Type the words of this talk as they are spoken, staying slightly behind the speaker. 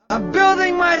I'm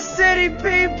building my city,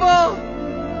 people.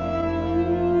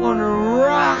 Wanna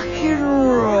rock and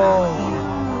roll.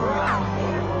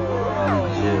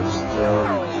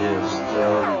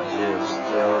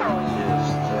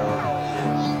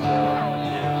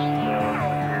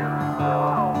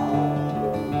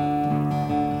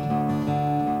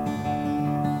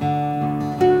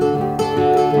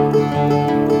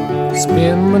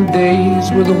 Spend my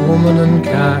days with a woman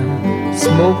unkind,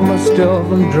 smoke my stuff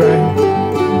and drink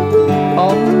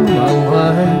all my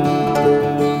wine.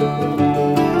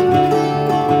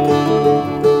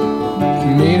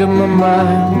 Made up my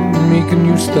mind, make a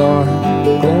new start,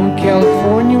 going to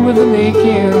California with an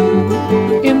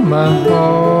aching in my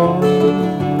heart.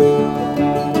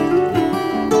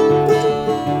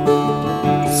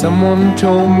 Someone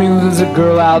told me there's a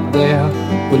girl out there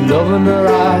with love in her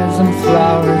eyes and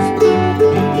flowers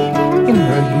in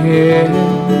her hair.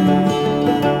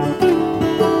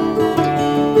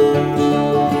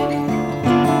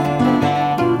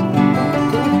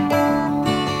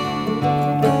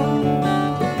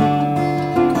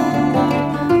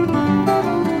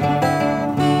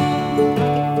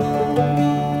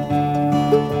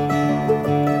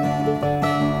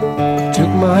 Took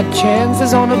my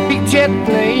chances on a big jet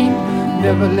plane.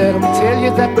 Never let them tell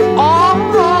you that we're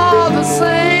all the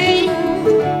same.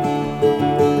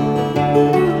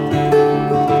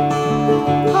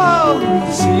 Oh,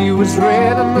 the sea was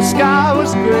red and the sky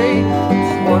was gray.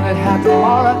 Wondered how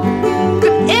tomorrow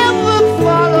could ever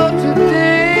follow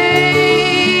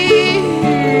today.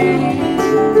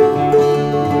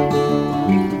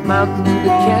 Mountains in the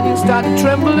canyon start to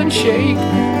tremble and shake.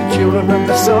 The children of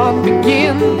the sun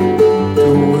begin to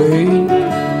wake.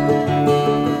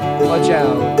 Watch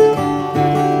out.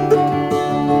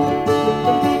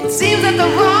 It seems that the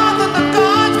wrath of the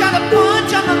gods got a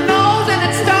punch on the nose and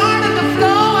it started to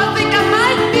flow. I think I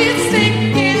might be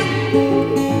sinking.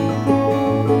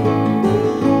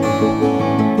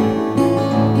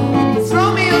 Throw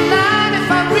me a line if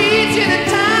I reach you in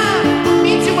time. I'll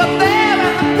meet you up there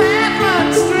and the path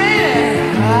runs straight.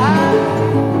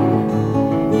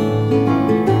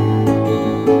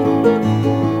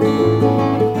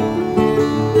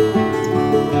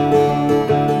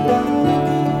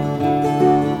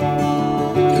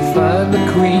 The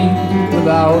queen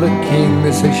without a king.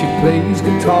 They say she plays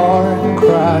guitar and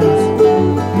cries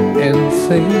and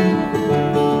sings.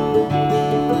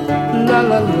 La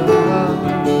la la.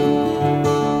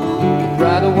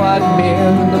 Ride a white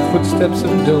mare in the footsteps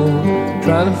of dawn,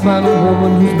 trying to find a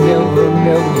woman who's never,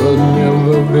 never,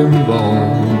 never been born.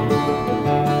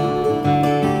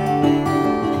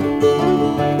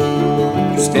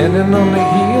 Standing on the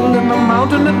hill in the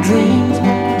mountain of dreams,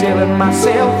 telling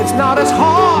myself it's not as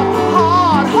hard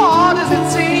as it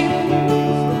seems.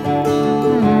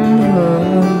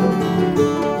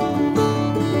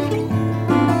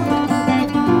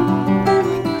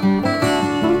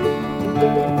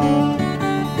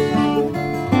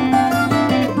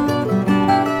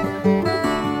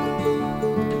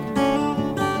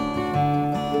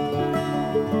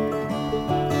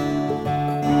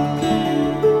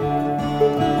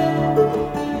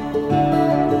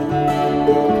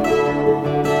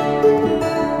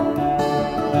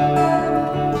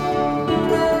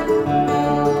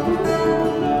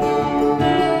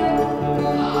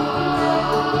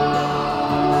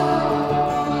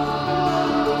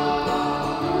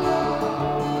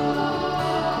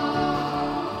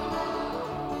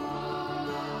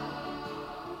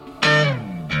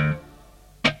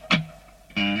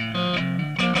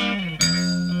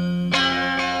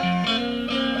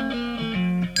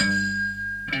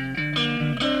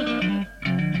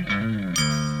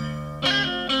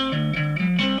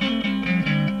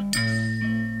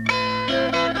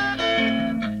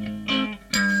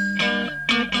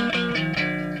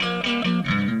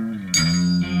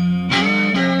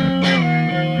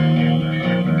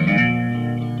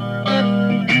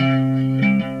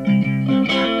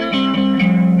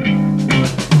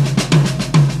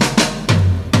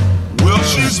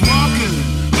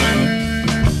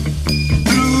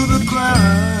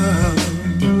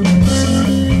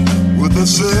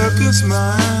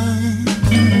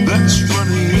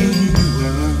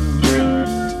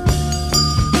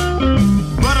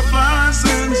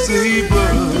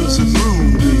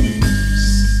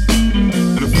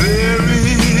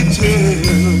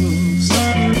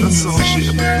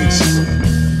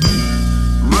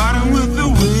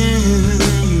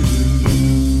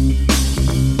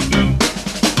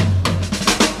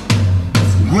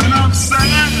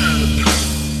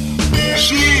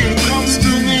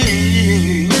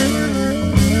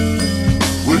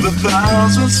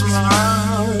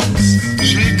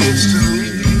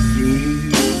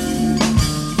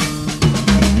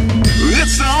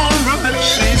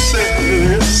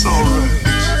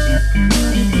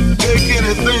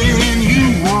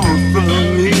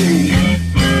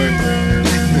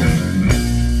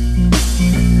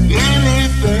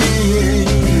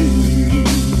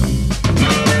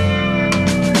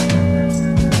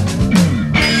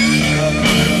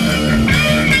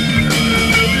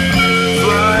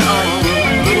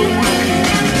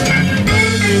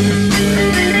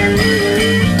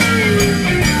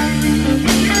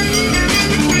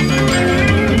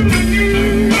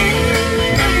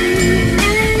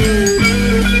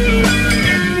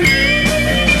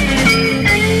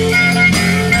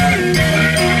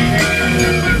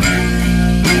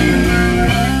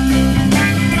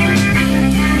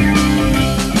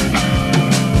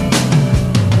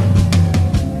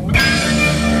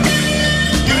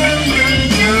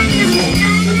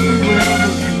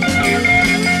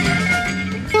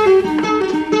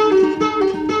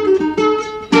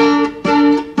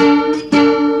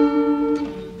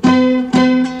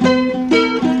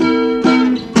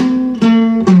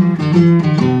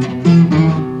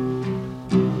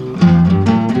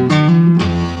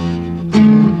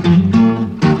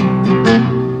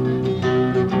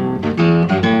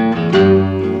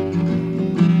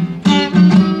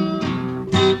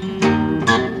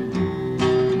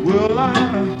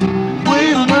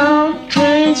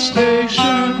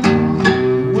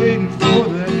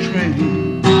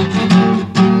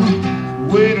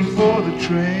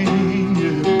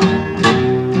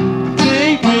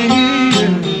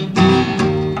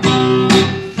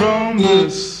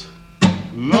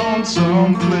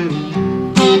 play.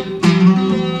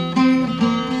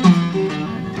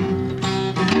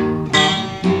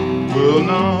 Well,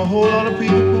 now a whole lot of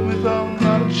people put me down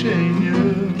out of chain,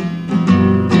 yeah.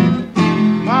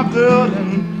 My girl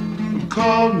and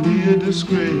called me a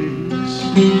disgrace.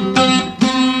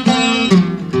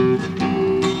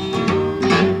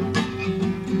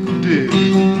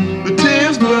 The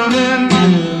tears burning,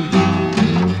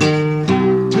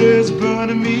 tears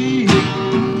burning me,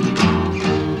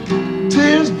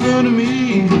 tears burning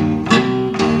me,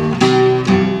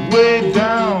 way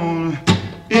down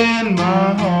in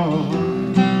my heart.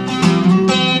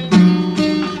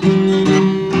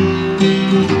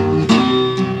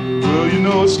 Well, you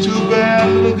know it's too bad,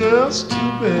 little girl, it's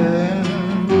too bad.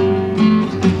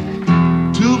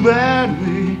 Too bad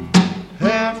we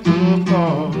have to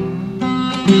part.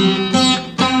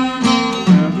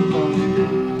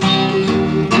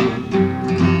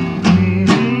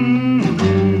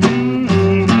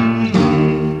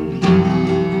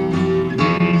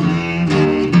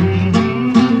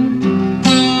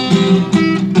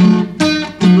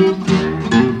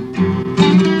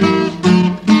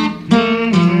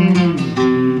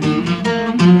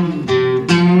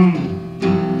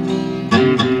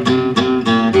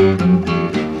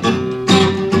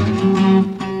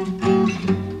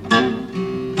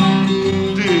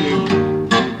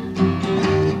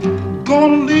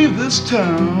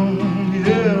 Town,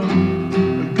 yeah,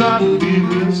 I gotta leave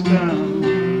this town.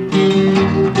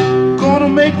 Gonna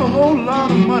make a whole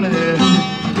lot of money,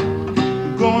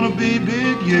 gonna be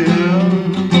big, yeah,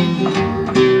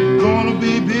 gonna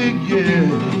be big, yeah.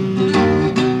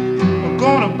 I'm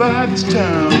gonna buy this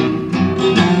town,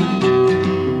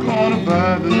 I'm gonna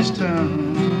buy this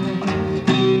town,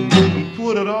 and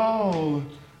put it all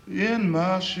in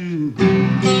my shoe.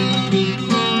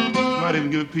 Might even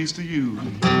give a piece to you.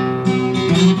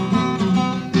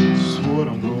 This is what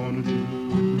I'm gonna do.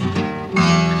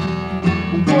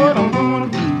 What I'm gonna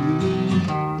do.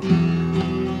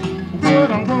 What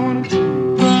I'm gonna do.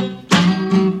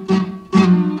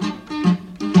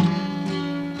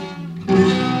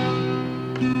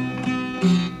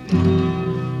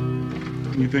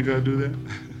 You think I'd do that?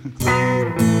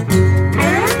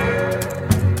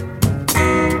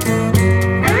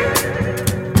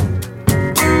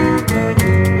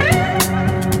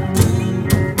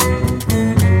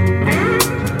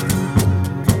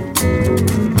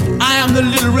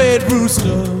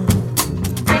 Rooster,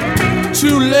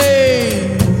 too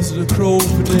lazy to crow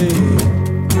for day.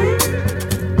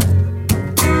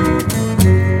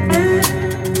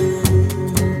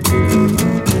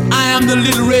 I am the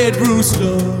little red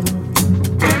rooster,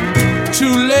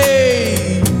 too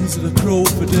lazy to crow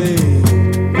for day.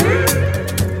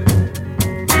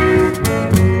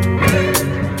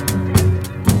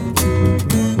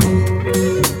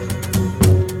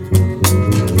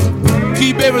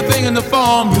 Keep everything in the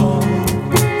farmyard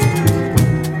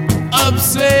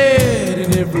upset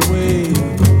in every way.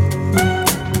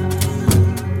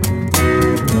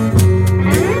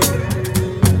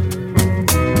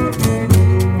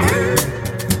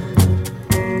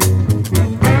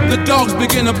 The dogs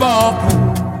begin to bark,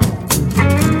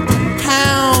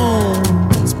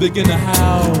 hounds begin to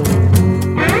howl.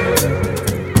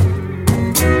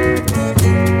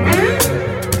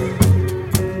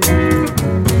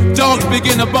 Dogs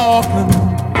begin to bark,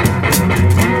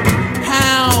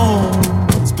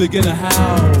 hounds begin to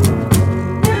howl.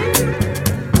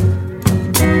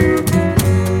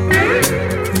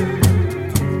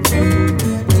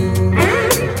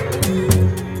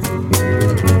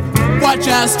 Watch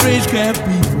out, strange cat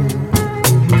people,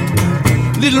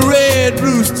 little red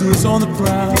roosters on the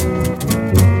prowl.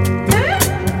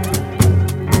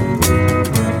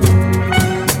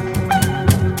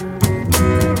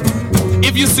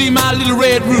 If you see my little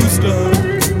red rooster,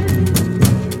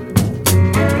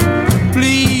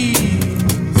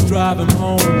 please drive him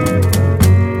home.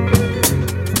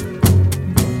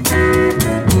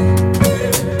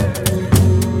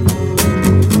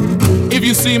 If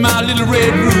you see my little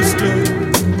red rooster,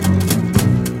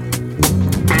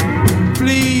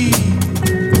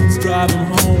 please drive him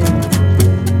home.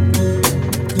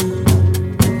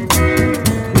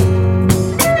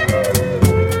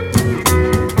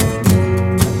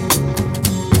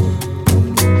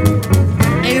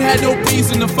 No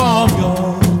peace in the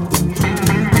farmyard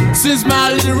since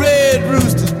my little red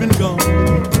rooster's been gone.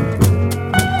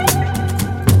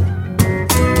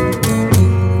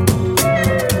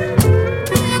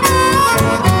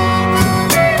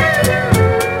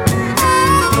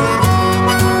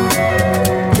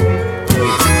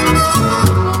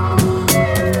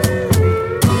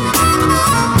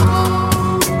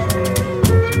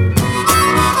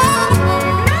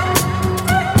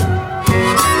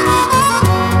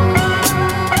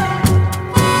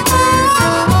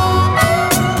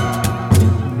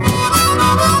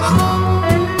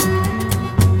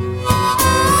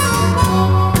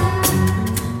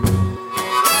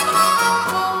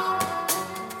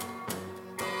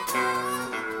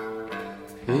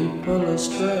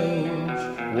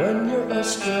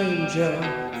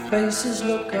 Faces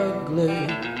look ugly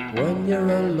when you're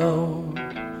alone.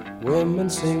 Women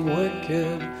seem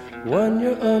wicked when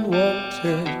you're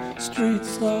unwanted.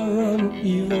 Streets are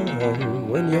uneven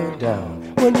when you're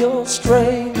down, when you're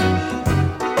strange.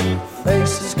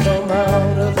 Faces come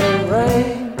out of the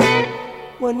rain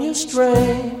when you're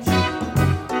strange.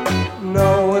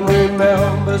 No one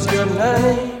remembers your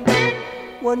name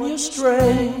when you're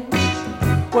strange.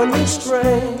 When you're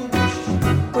strange,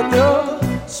 when you're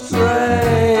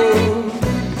strange.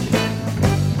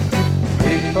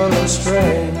 People are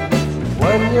strange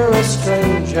when you're a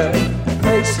stranger.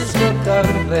 Faces look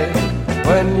ugly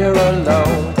when you're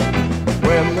alone.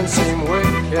 Women seem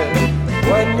wicked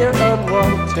when you're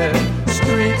unwanted.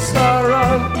 Streets are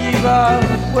uneven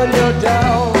when you're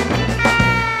down.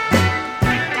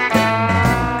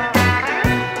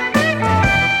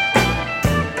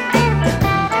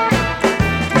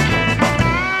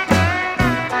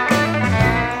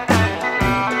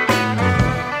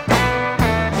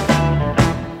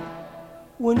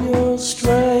 When you're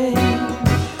strange,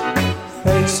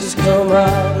 faces come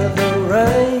out of the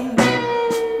rain.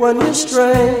 When you're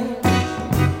strange,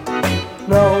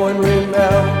 no one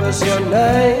remembers your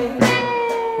name.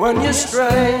 When you're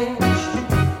strange,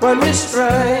 when you're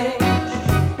strange,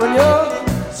 when you're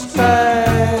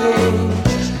strange.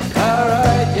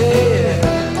 Alright, yeah.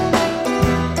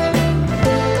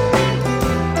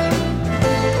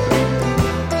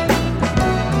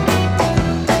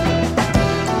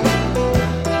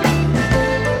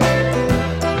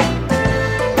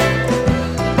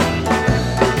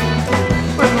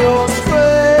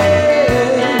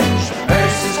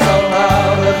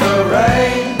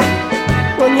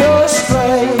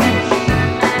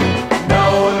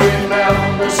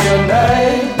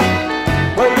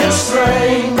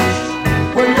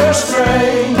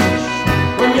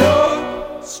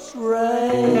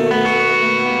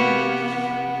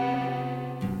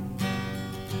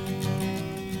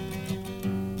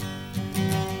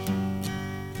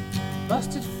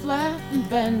 Busted flat in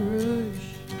Baton Rouge,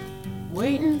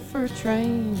 waiting for a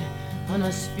train, on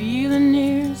us feeling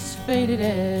near as faded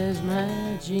as my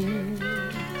jeans.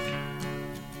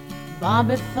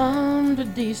 Bobby thumbed a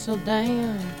diesel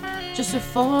down just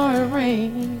before it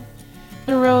rained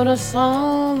and rode us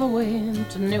all the way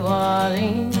to New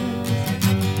Orleans.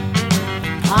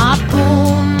 I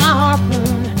pulled my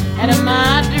harpoon out of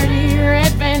my dirty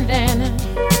red bandana.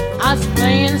 I was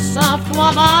playing soft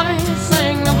while Bobby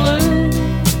sang the blues.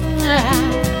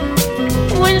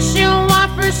 Windshield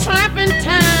wipers slapping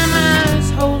time, I was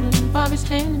holding Bobby's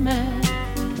hand in mine.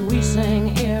 We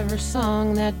sang every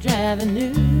song that Javi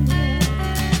knew.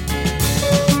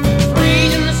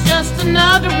 Freedom is just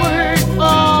another word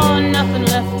for nothing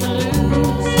left to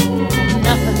lose.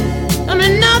 Nothing, I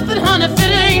mean nothing, honey, if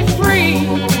it ain't free.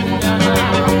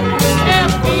 Yeah,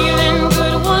 feeling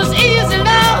good was easy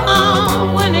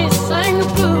now when he sang the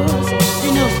blues.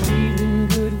 You know, feeling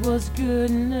good was good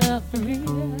enough for me.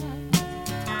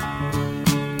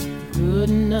 Good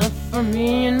enough for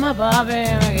me and my Bobby,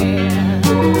 yeah.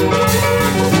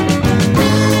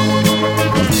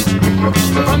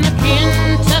 From the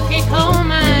Kentucky coal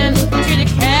mine to the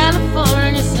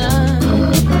California sun,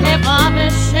 hey, Bobby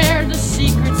shared the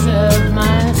secrets of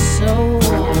my soul.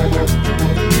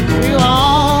 Through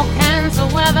all kinds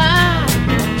of weather,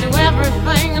 through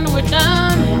everything that we've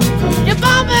done, yeah,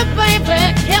 Bobby,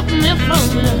 baby, kept me from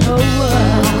the whole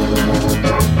world.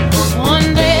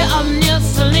 One day up near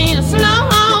Salinas,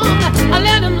 I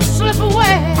let him slip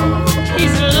away.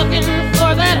 He's looking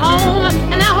for that home,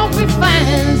 and I hope he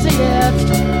finds it.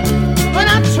 But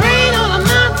I trade all of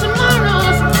my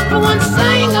tomorrows for one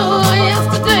single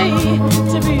yesterday,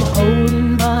 to be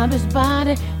holding Bobby's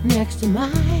body next to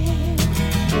mine.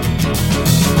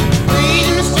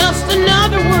 Freedom is just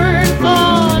another word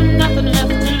for nothing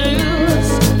left to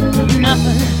lose.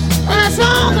 Nothing, that's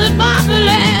all that Bobby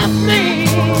left me.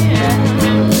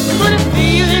 But if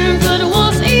feeling good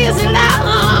was easy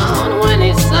down when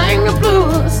he sang the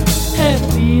blues, hey,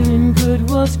 feeling good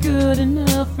was good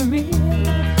enough for me.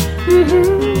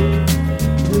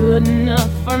 Good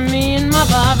enough for me and my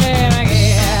Bobby,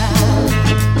 yeah.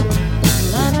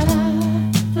 La da da,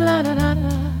 la da da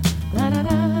da, la da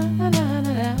da, la da da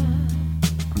da,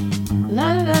 la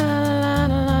da da,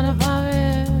 la da Bobby,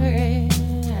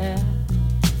 yeah.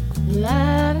 La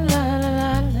da da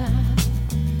la da,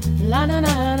 la da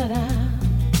da da,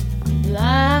 la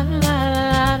da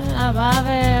da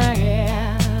Bobby,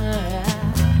 yeah.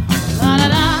 La da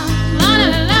da, la da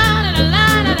da la da la da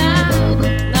da.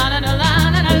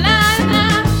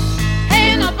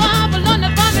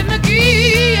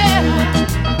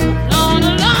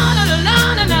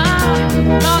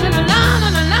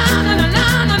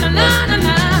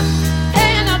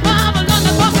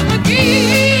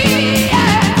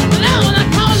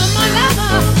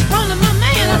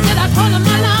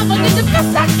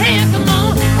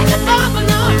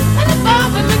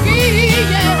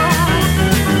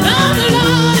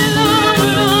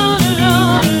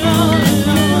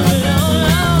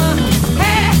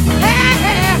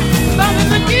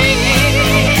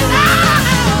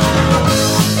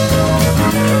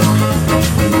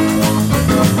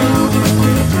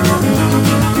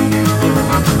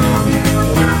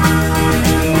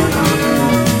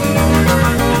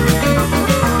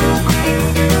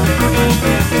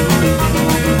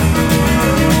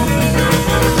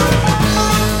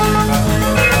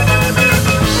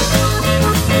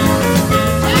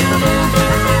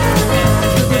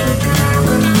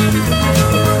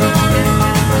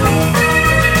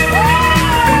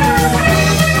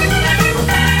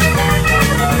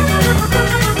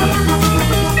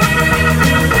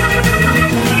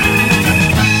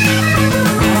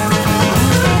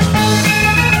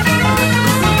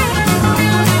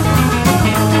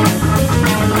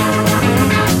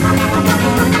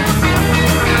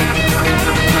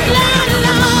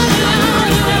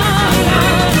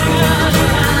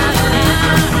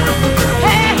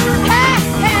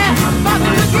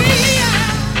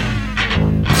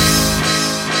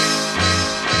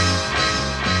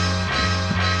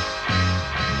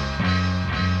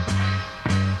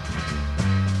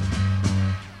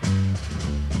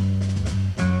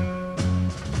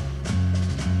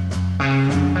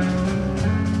 One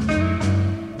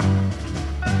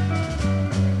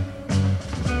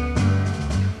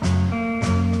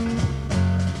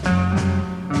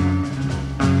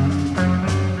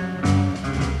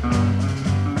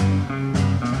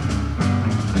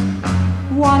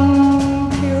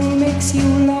pill makes you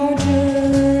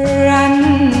larger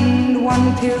and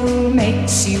one pill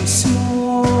makes you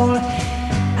small,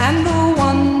 and the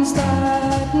ones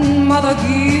that mother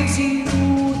gives you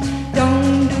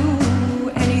don't do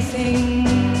anything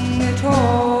at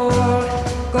all.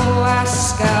 Go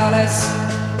ask Alice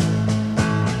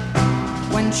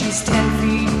when she's 10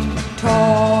 feet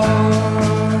tall.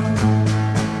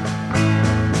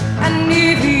 And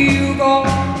if you go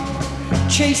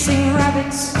chasing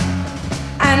rabbits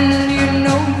and you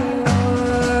know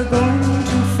you're going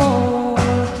to fall,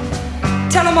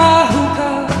 tell 'em a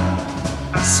hookah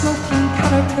smoking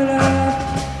caterpillar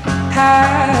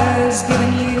has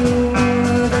given you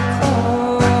the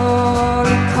call.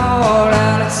 Call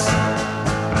Alice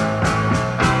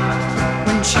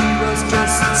when she was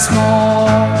just small.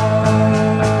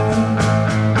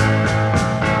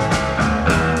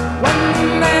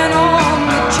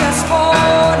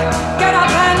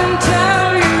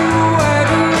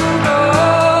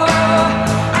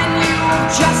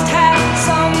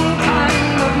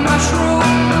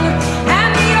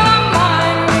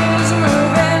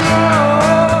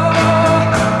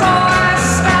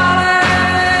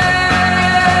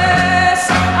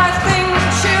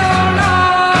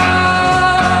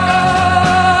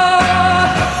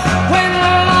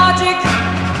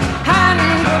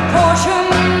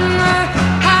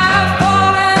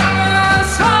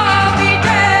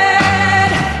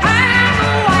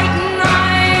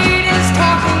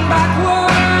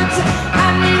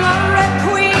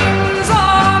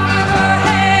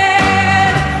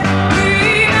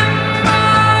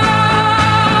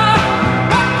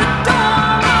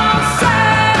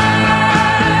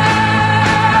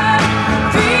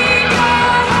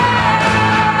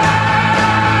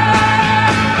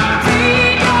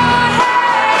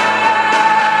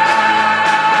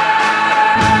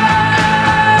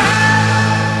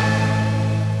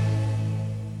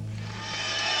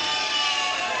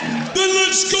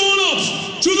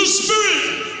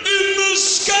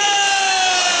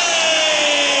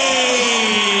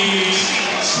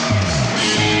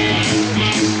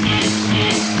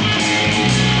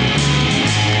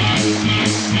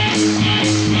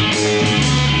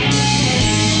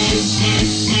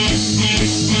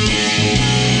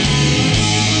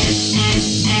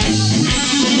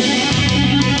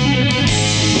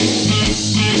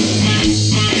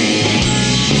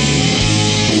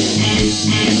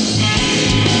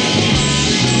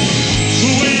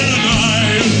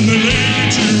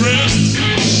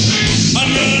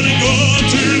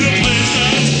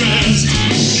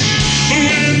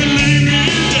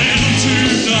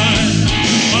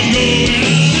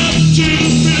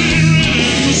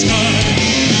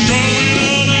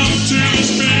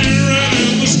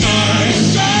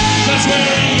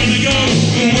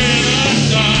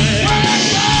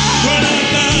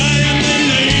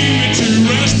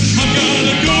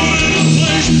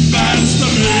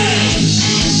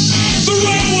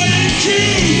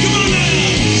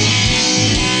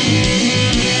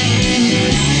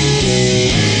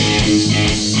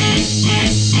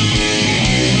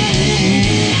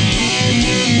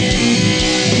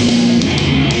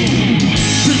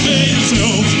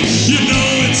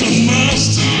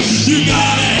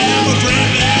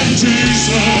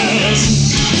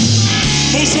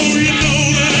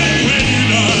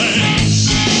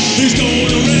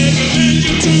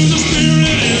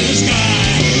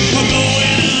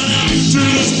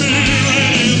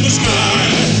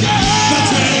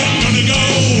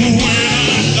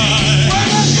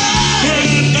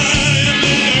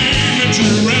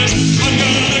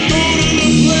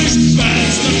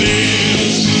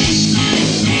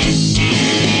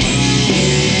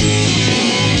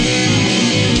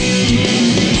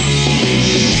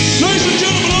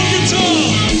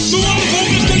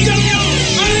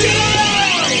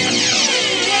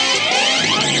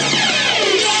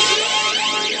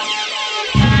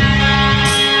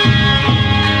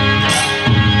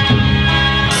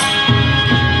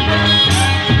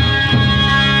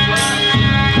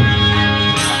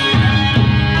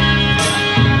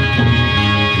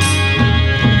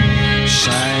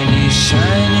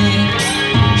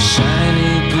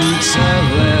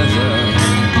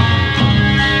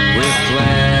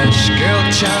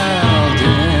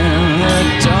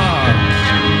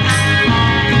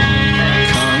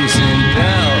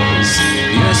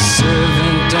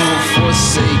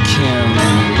 forsake him.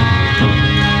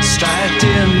 Strike,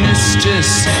 dear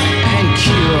mistress,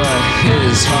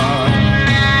 his heart.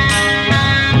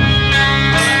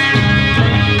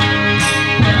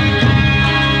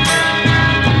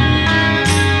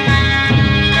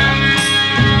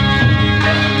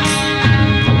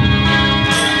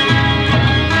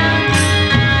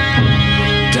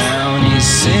 Down his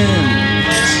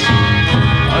sins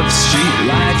of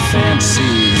streetlight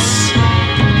fancies,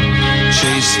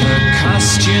 chase the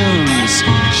costumes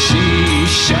she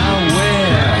shall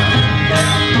wear.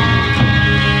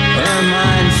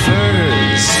 Ermine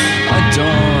furs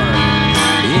adorn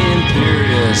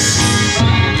imperious.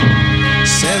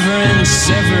 Severin,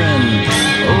 Severin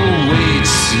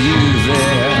awaits you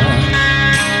there.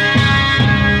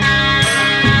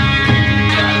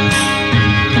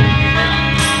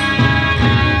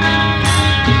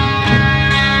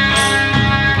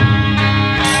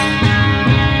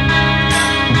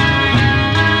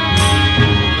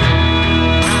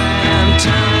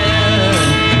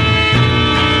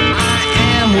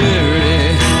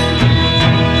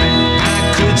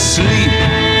 Sleep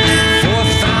for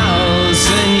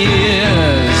 1,000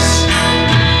 years,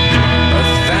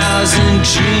 1,000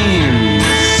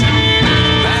 dreams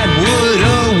that would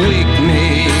awake me.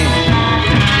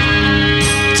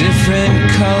 Different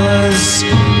colors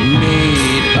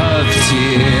made of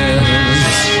tears.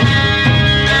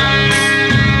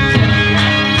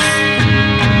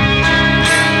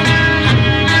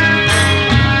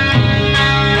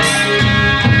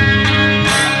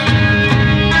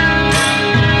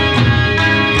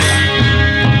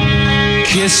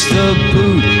 Kiss the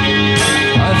boot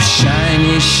of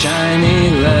shiny, shiny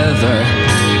leather.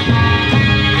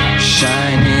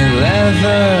 Shiny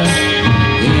leather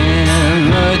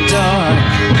in the dark.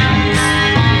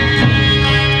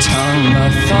 Tongue the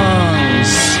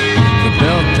thongs, the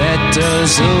belt that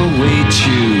does await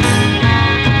you.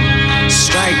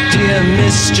 Strike, dear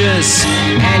mistress,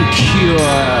 and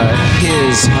cure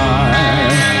his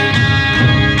heart.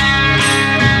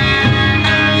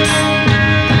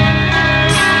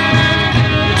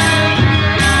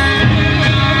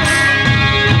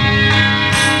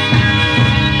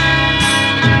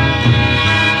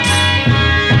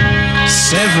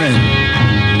 Severin,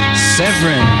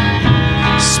 Severin,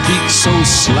 speak so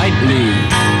slightly.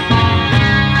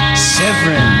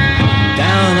 Severin,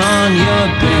 down on your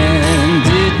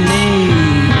bended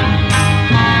knee.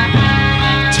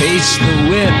 Taste the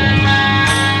whip,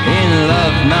 in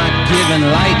love not given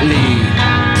lightly.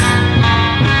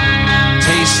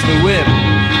 Taste the whip,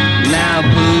 now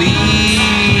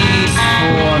bleed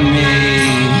for me.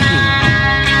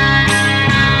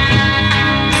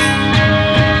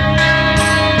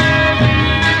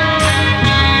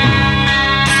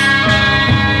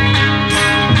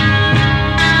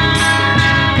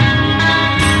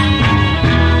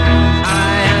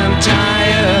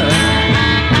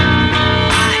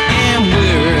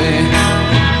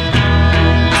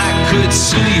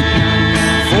 Sleep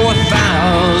for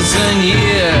 1,000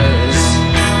 years,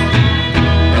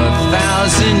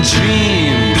 1,000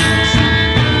 dreams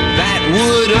that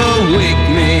would awake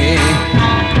me.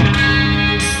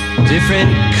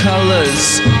 Different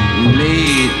colors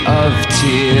made of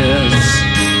tears.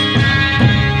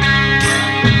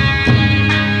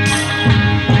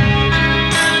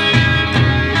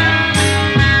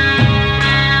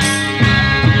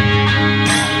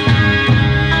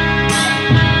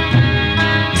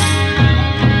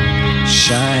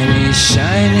 Shiny,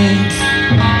 shiny,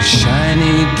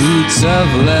 shiny boots of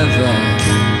leather.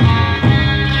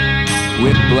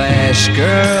 Whiplash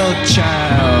girl,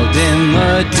 child in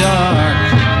the dark.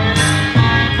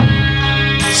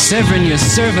 Severin, your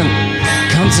servant,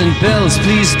 comes in bells,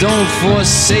 please don't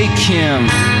forsake him.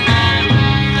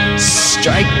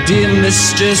 Strike, dear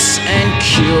mistress, and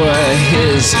cure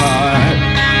his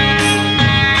heart.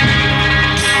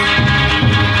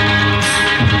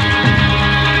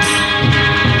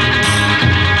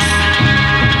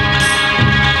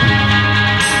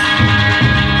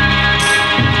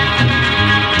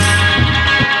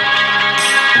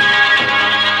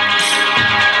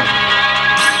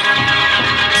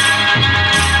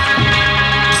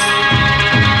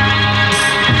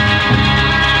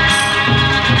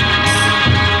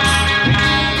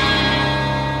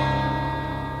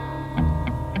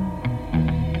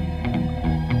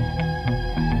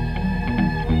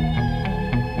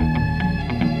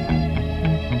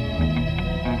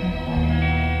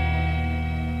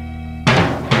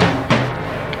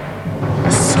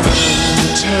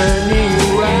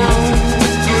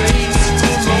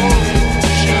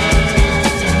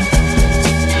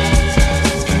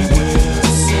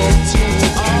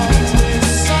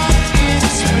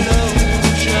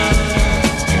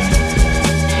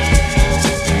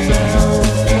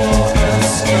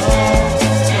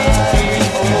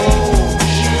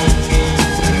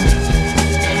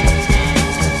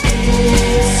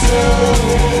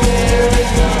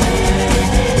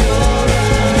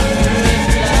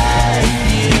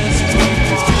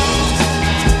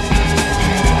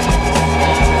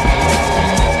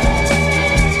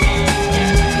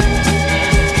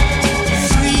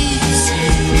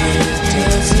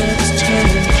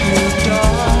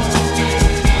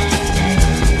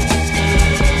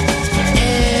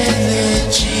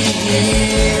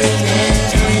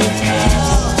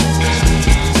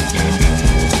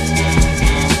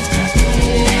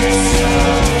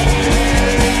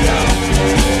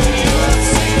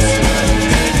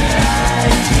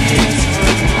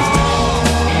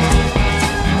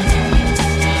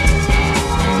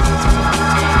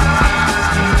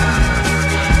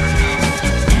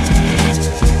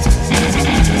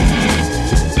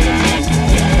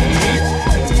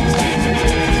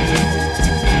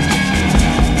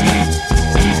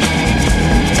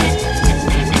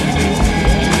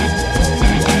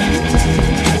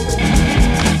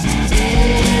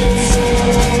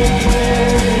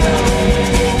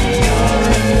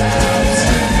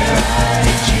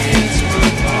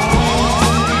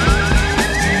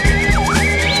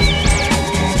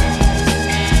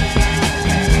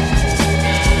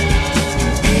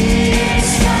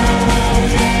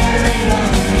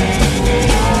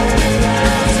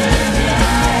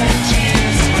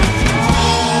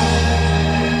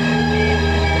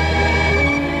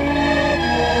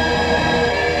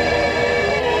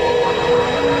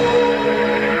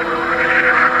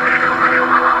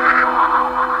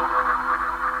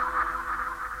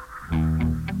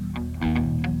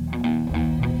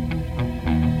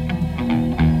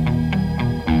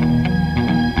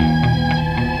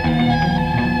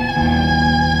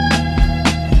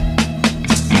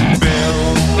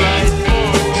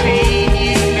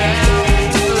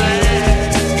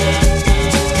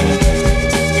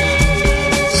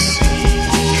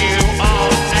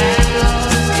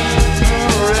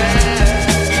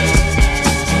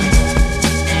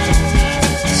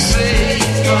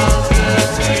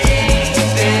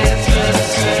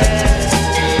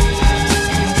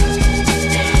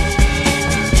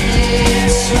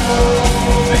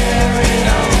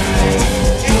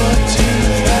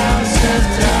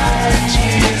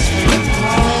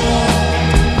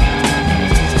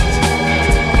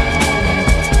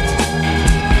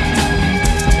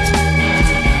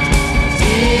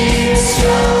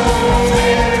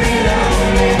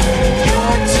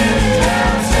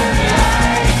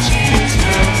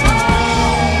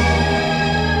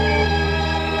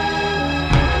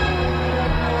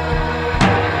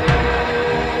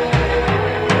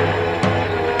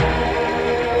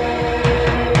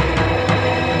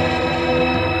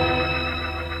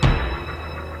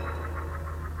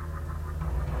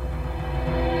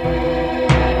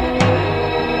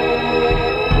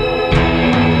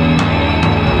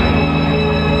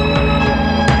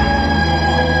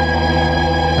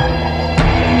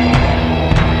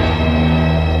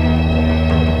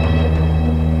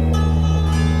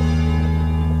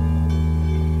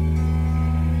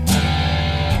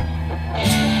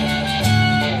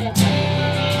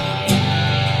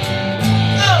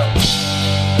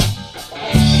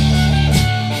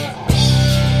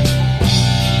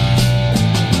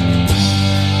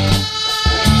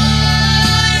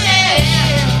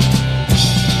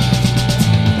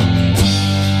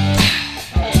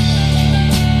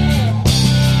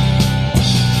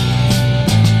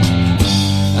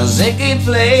 Ziggy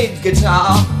played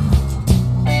guitar,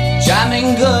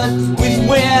 jamming good with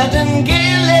Weird and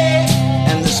Gilly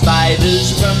and the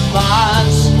Spiders from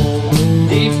Mars.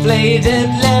 He played it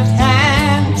left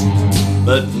hand,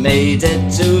 but made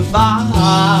it too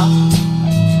far.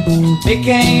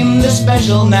 Became the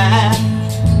special man,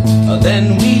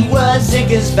 then we were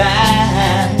Ziggy's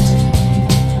band.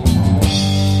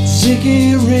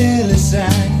 Ziggy really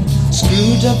sang,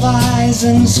 screwed up eyes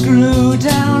and screwed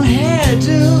down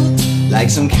hairdo, like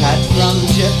some cat from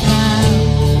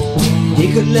Japan.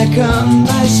 He could lick 'em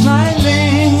by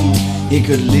smiling, he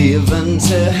could leave 'em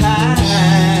to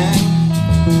hang.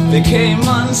 Became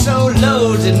one so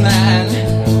loaded man,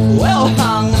 well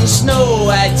hung and snow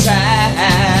white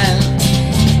tan.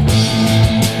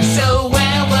 So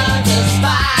where were the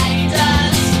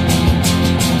spiders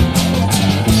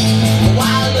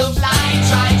while the fly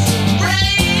tried to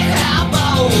break our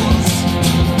bones?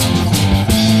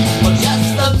 Well, just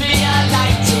the beer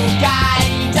light to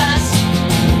guide us.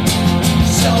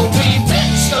 So we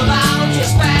pitched about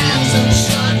his pants and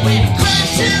should we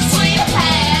crush his sweet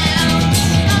hands.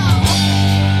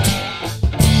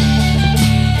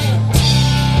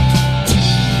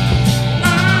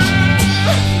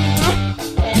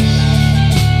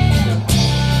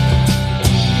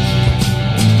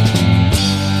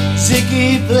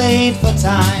 Ziggy played for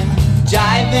time,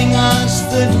 jiving us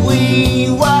that we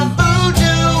were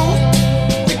voodoo.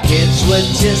 The kids were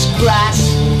just grass,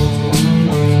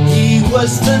 he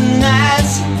was the Naz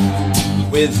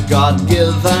with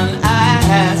God-given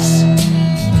ass.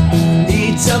 He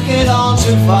took it all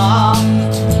too far,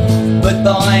 but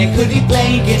boy could he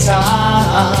play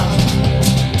guitar.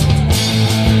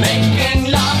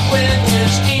 Making love with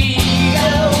his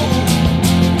ego,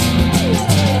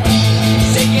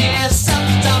 Ziggy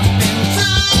sucked up into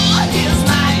his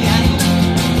mind,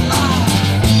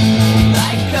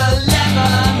 like a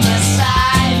leather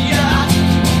messiah.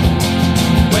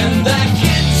 When the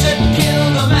kids had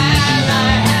killed the man,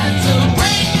 I had to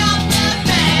break up the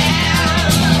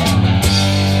band.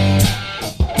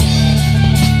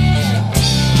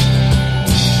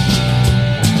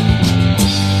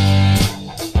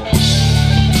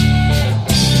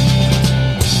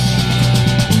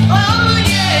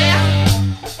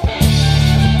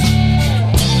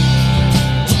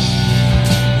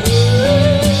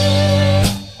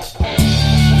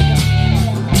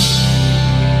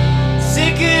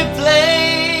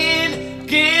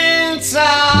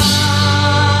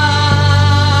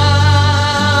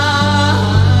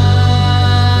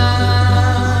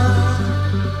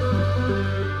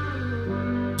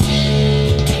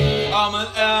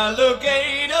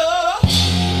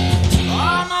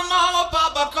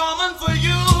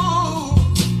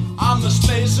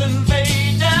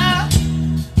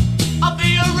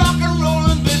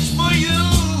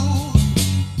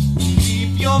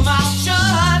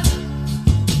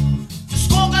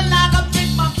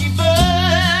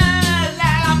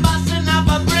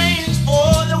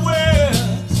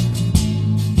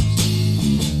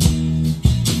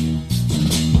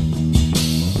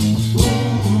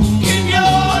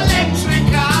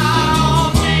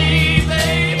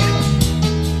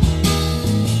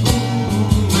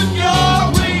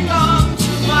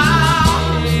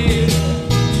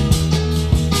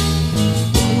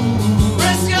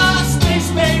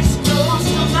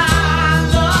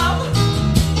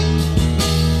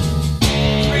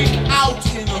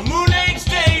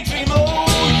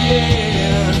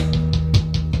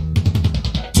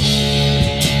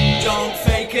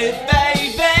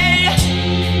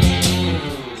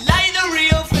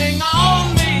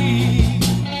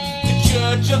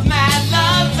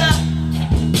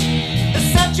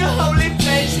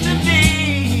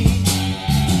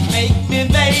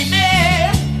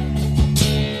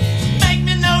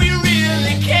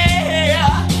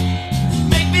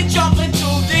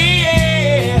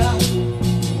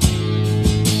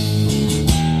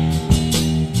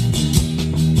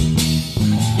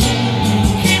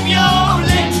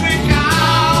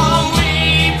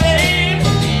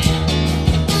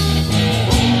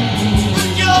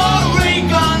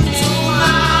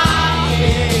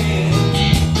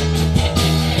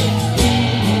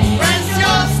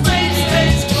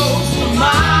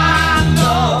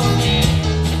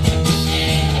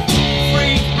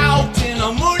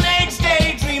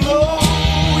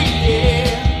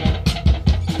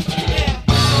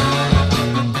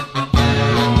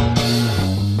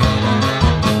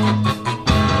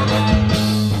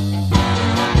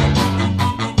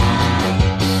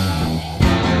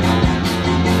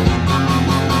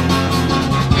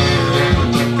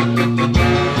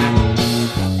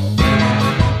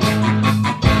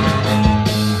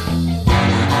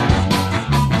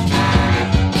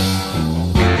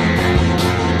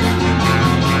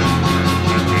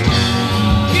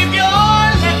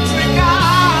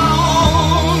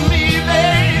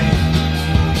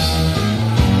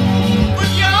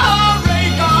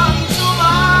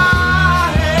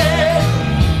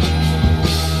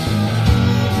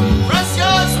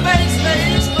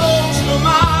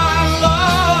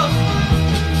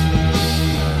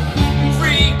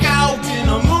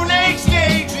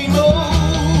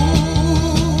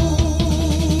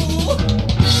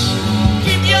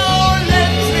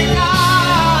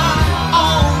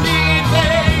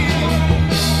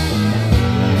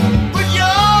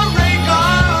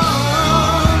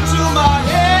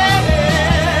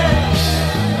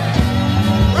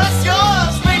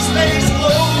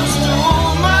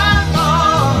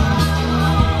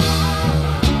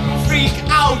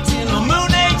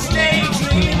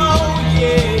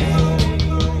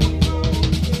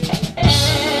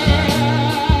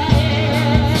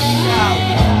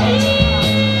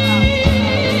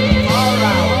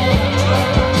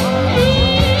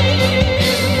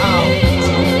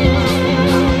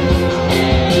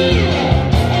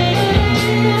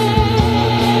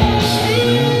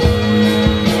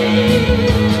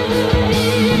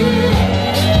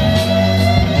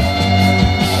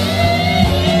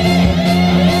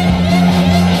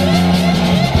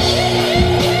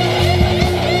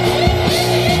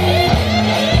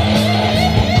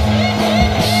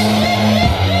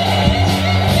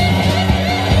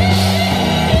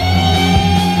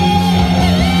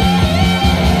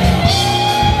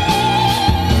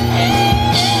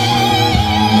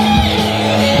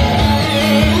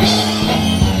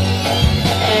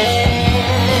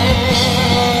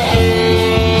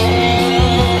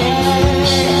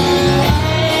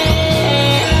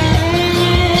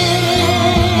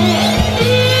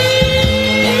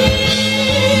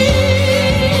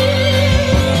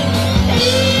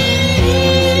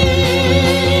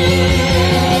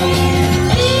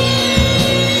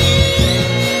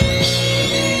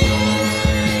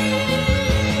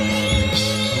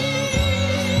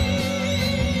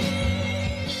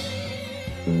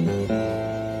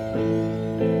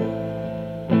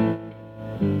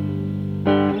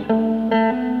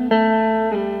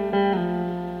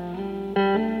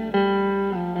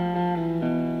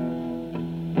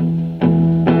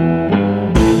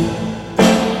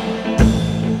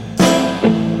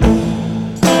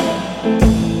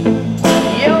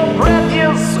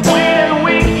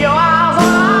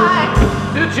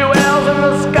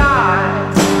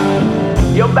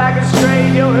 Your back is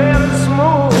straight, your head is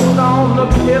smooth on the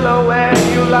pillow where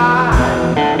you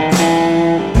lie.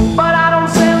 But I don't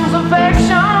sense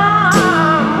affection,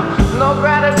 no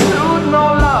gratitude,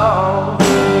 no love.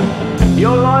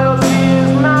 Your loyalty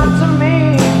is not to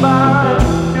me, but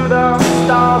to the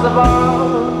stars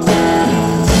above.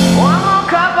 One more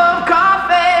cup of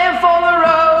coffee for the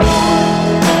road.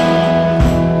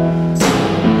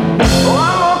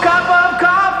 One more cup of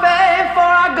coffee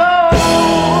before I go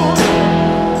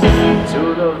to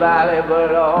the valley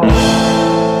below.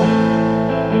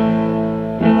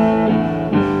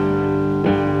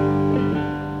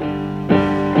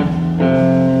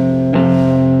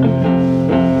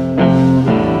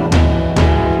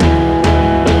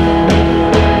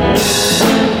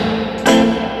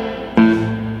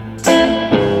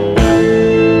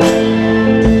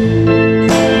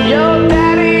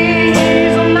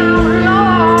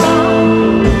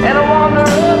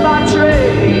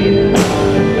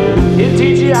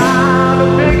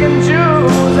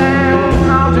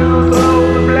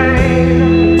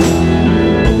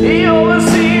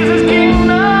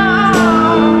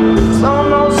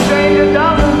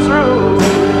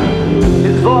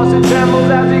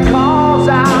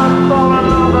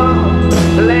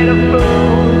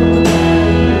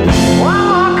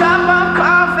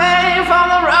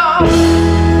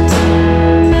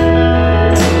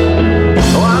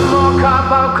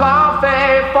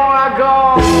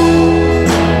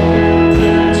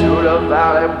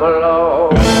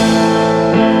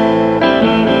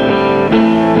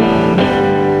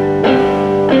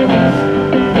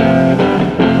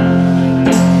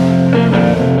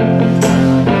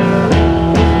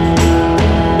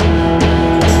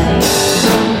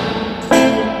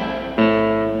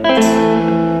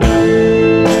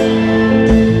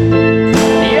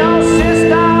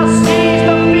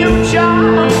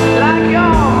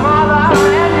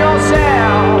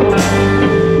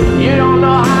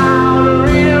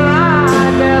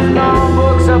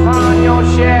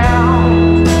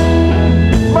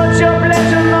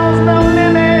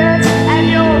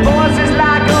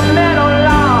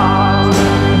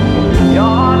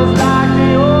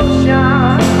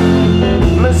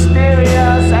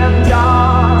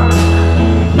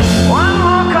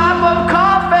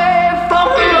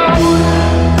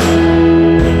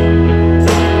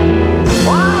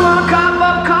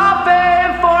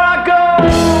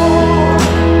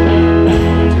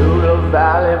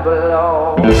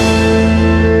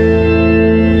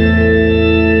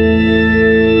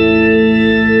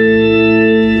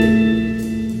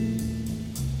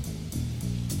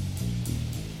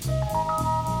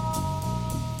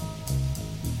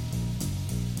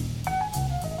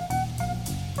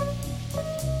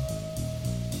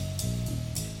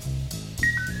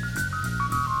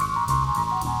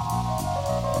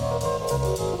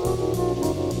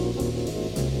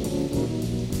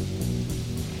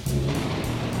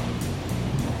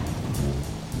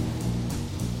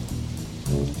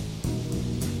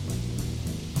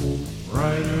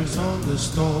 Riders on the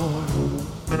storm,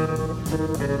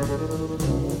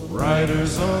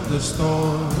 riders on the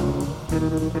storm.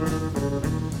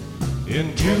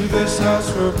 Into this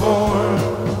house we're born,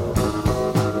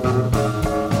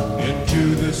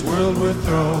 into this world we're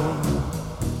thrown.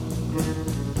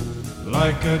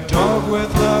 Like a dog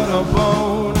without a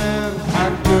bone, an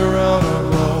actor out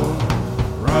alone.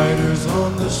 Riders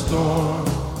on the storm,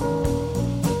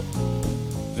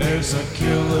 there's a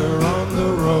killer on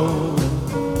the road.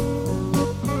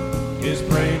 His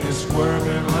brain is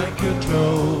squirming like a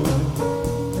toad.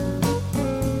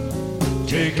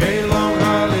 Take a long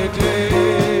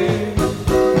holiday,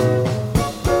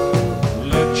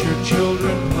 let your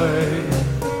children play.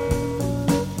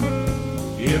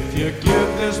 If you give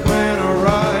this man a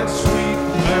ride, sweet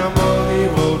family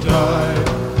will die.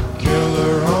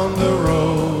 Killer on the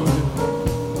road,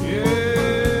 yeah.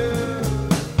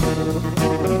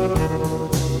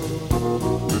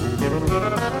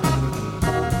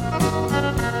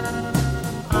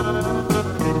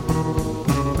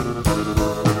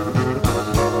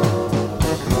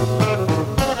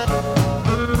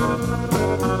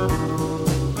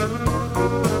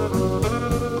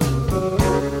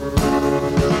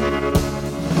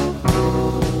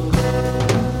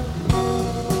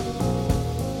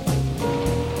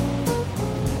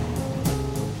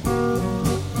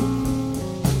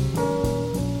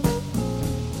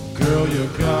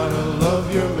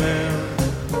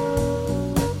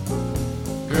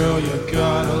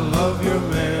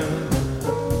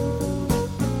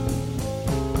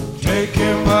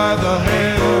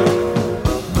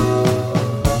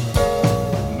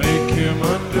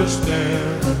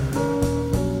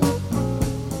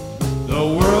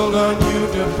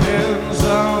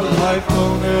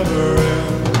 never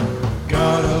end.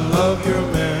 Gotta love your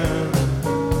man.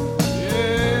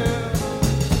 Yeah.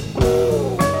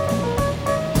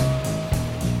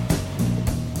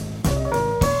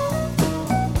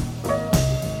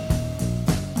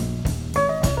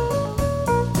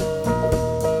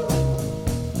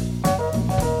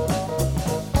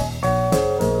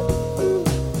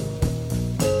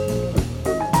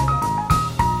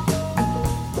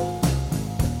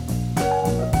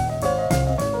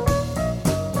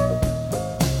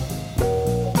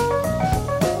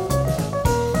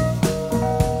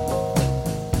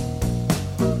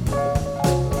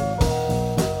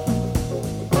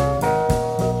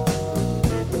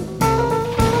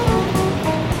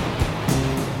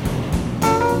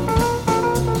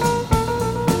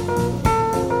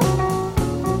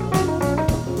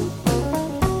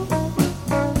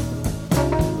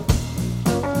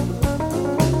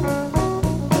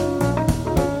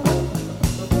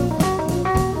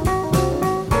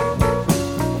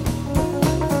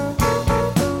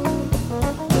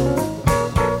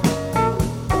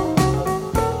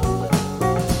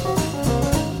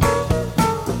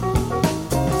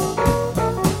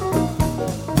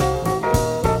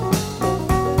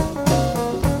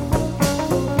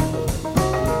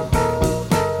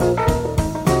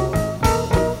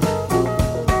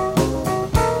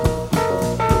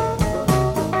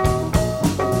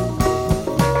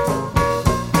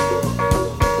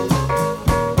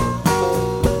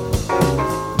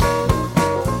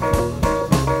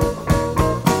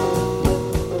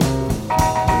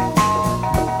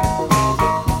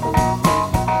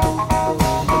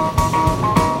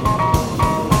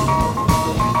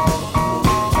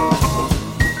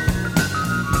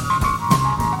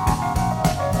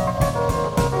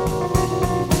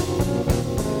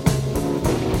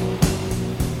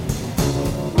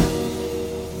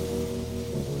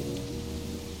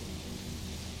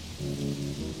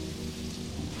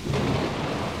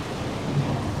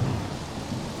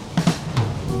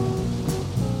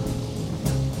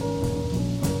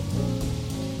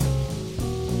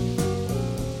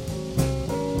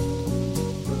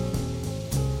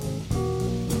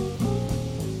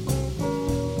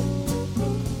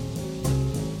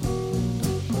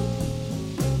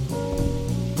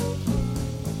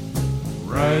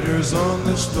 Riders on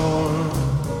the storm,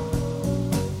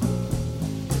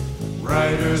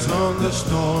 riders on the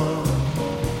storm.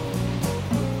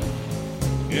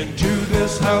 Into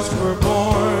this house we're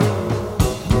born,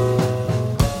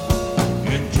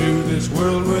 into this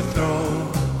world we're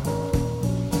thrown.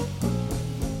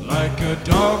 Like a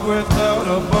dog without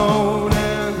a bone,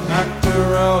 an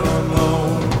actor out on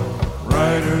loan.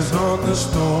 Riders on the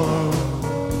storm.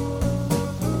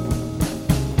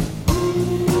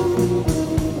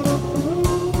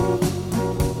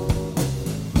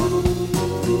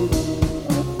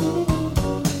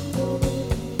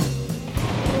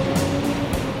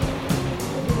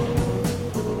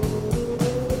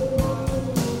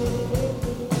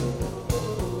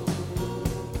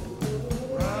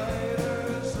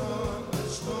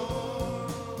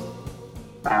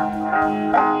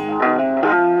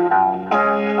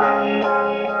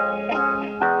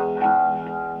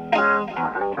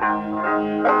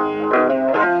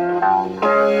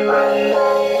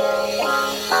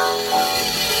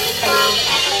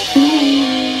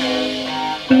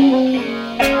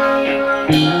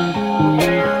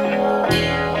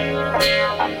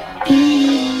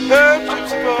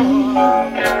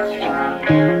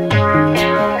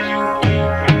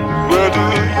 Where do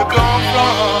you come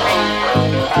from?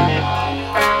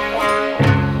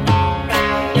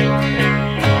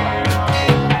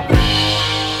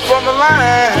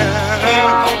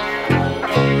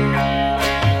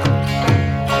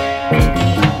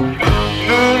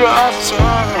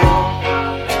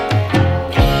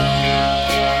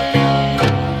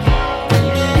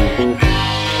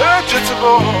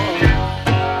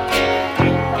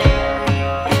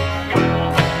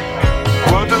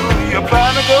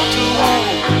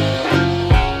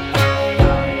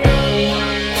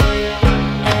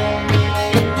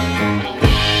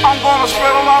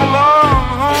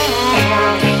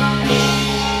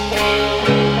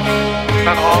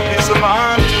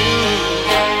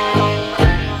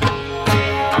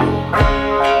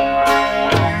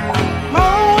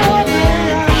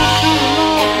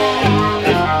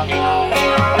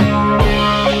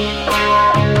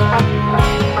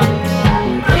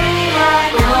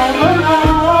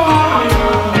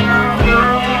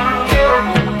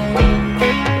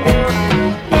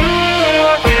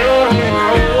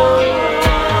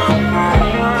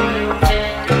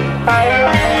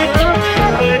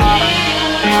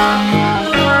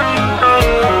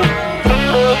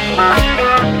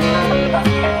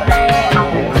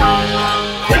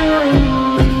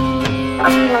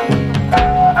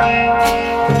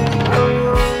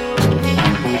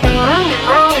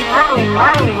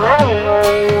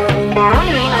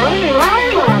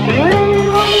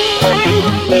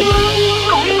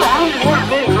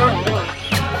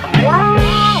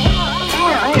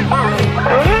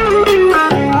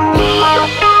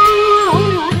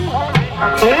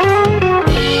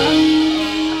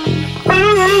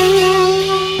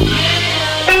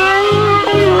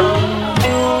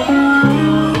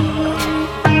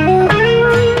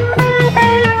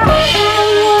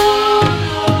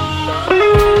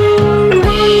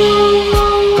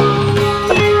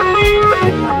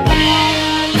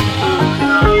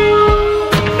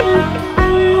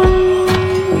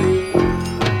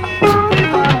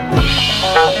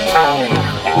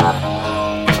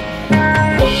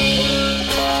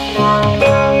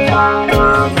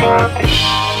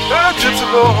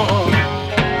 Lord.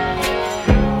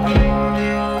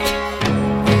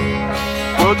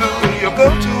 Where do you go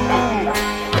to?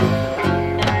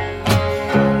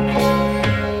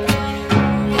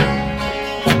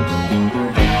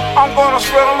 I'm gonna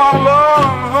spread my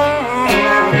love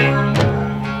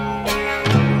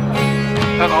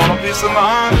and all of peace of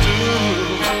mind too.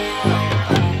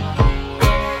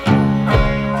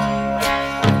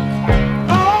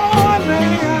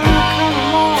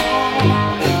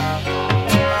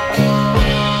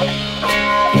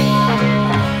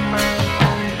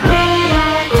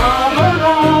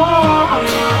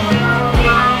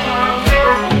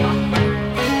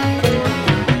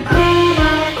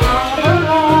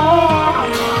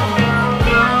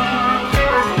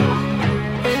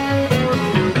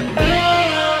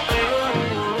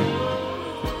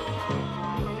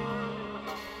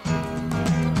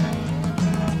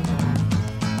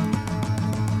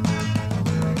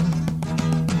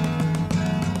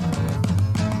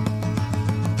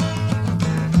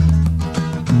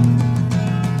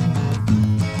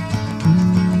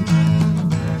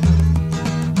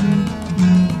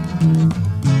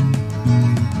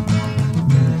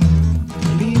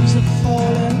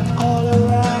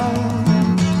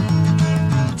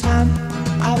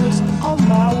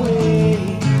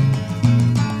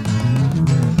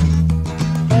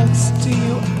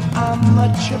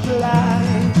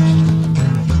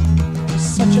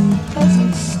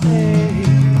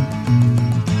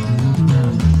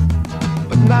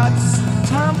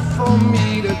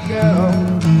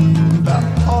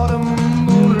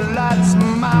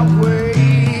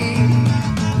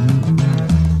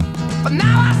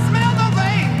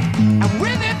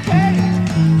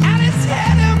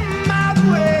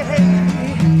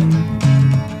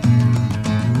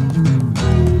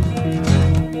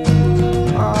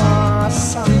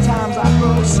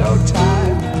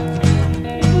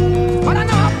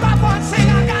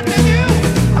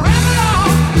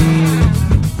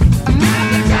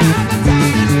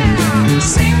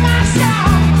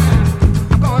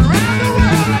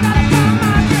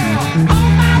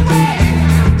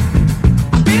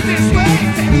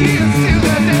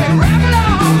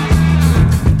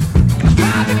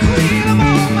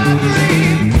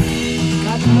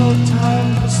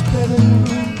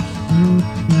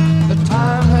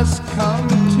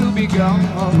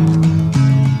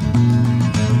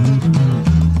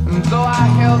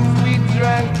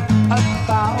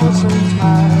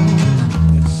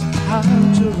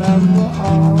 Ramble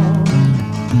on,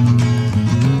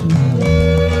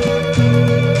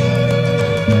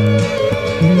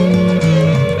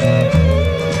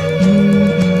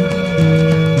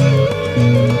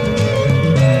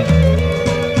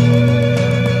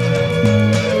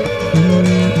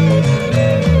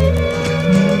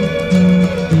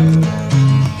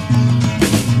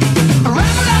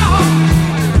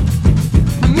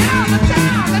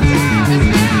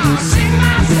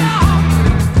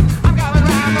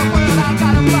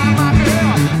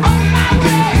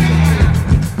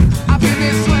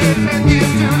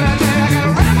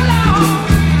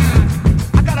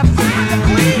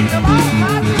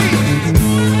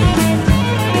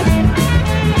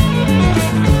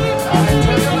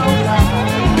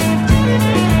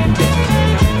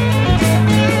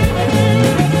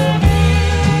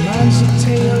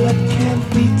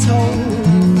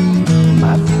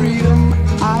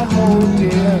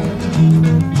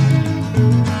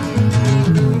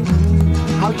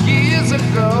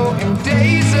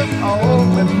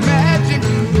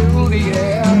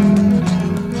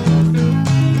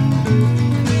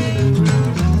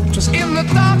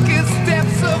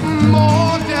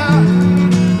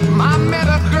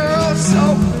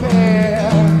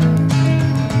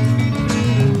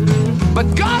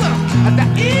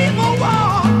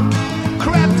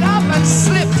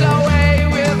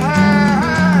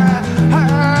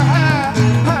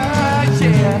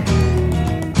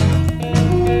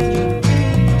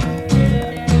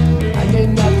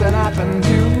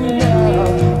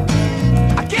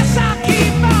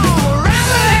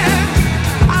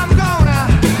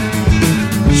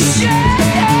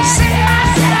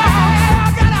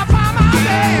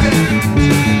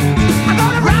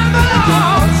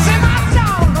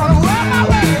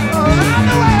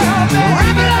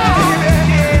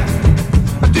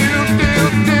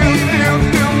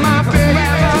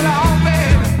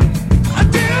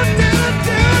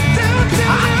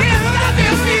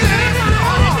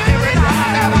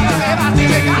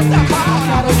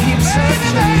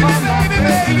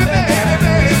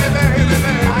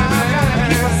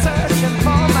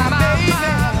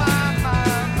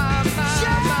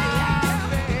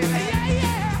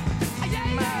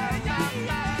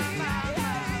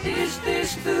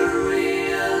 this the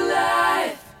real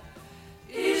life?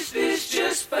 Is this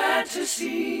just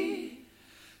fantasy?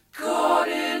 Caught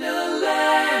in a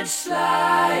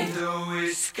landslide, no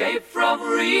escape from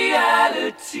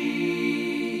reality.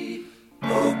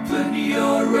 Open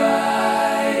your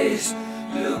eyes,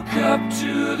 look up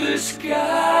to the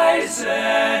skies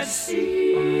and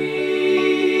see.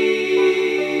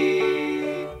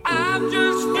 I'm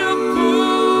just a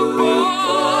poor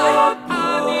boy, I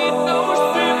need no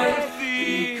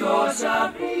sympathy, because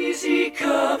I'm easy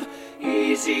come,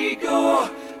 easy go,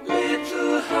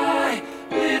 little high,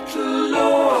 little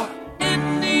low.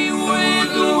 Any way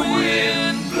the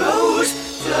wind blows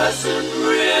doesn't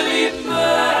really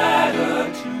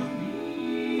matter to me.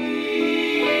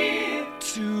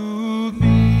 To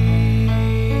me.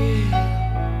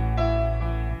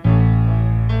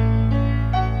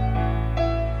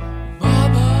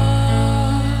 Mama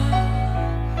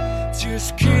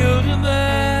just killed a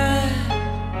man,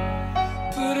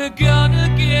 put a gun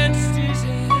against his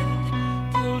head,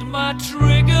 pulled my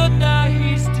trigger, now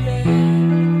he's dead.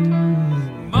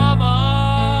 Mama,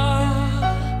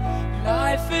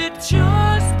 life had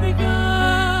just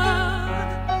begun,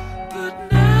 but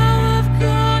now I've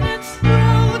gone and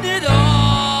thrown it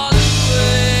all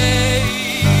away.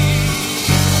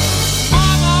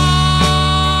 Mama,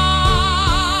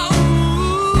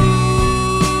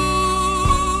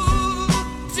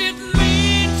 didn't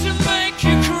mean to make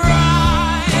you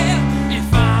cry.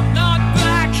 If I'm not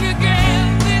back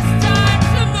again this time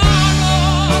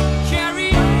tomorrow,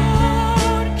 carry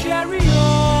on,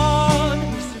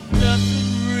 as if nothing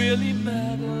really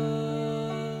matters.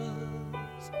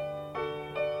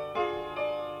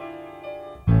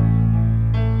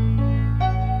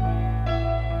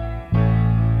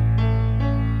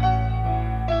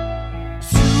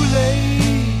 Too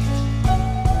late,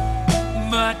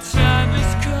 my time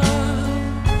has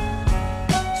come.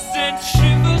 Sent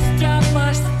shivers down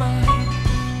my spine,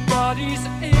 body's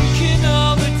aching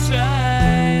all the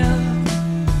time.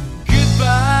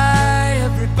 Goodbye,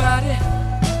 everybody,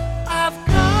 I've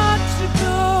got to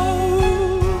go.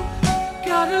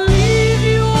 Gotta leave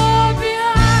you all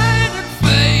behind and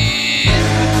face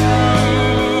the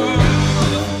truth.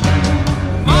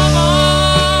 Mama,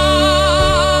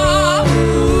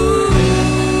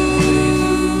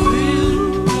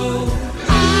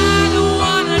 I don't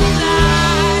wanna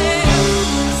die.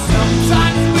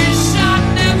 Sometimes wish I'd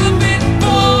never been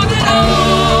born at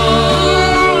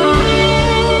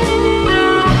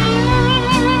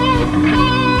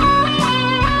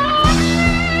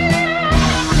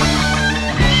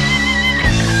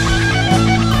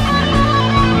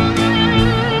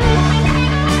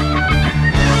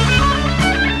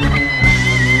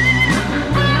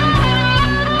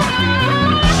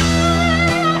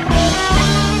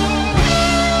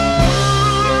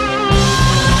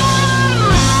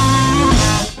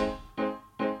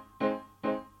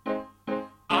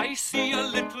I see a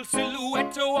little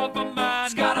silhouette of a man.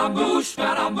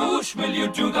 Scaramouche, will you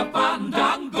do the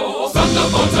fandango?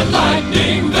 Thunderbolts and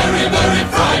lightning, very, very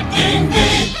frightening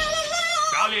me.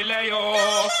 Galileo,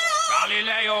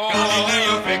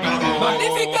 Figaro,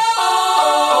 Magnifico.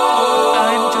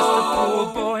 I'm just a poor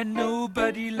boy,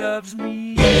 nobody loves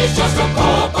me. He's just a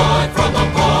poor boy from a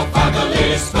poor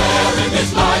family, sparing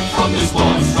his life from this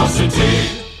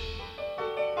monstrosity.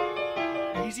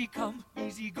 Easy come,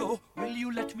 easy go, will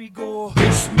you let me go?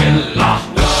 Bismillah,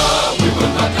 no, we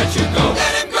will not let you go.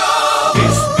 Let him go!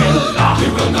 Bismillah, we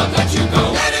will not let you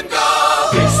go. Let him go!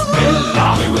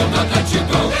 Bismillah, we will not let you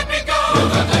go. Let me go! We'll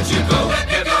not let you go. Let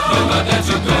me go! We'll not let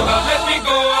you go. Let me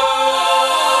go!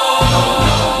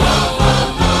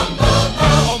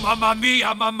 Oh, mamma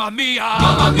mia, mamma mia.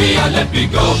 Mamma mia, let me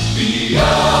go.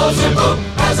 Beelzebub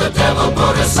has a devil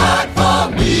put aside for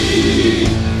me.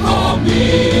 For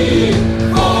me,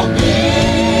 for me.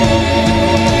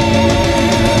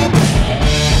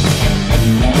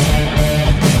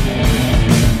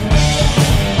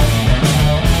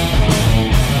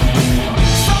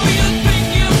 So you think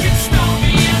you can stop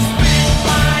me and spit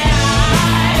my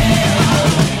eye?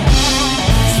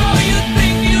 So you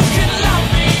think you can love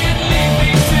me and leave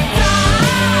me to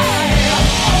die?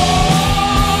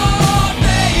 Oh,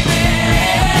 baby,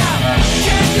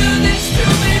 can't do this.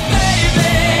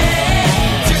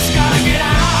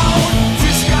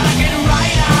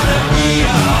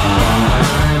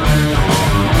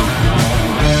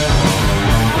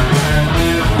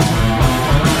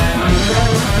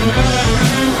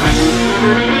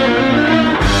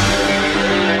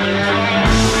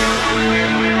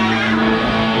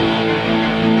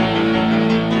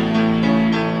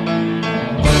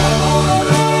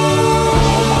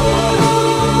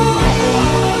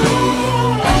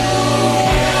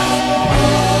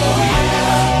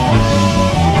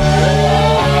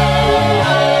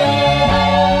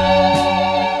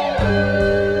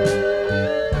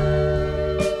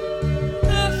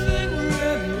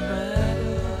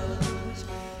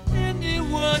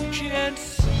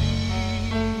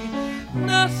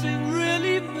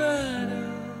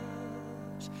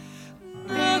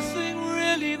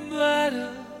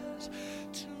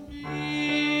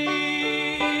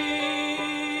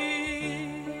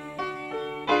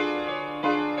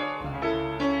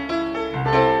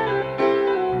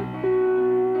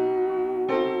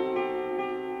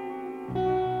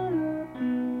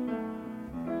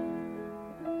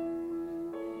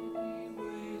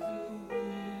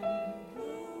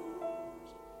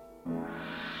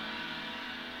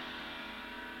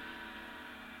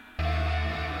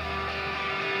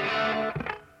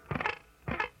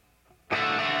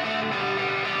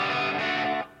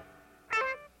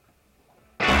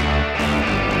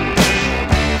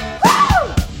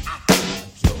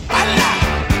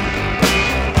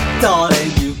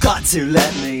 to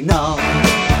let me know.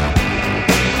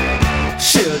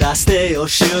 Should I stay or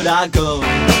should I go?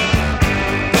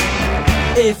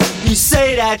 If you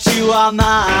say that you are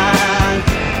mine,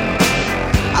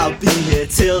 I'll be here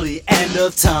till the end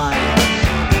of time.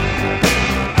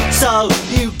 So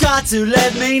you got to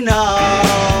let me know.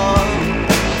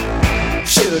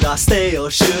 Should I stay or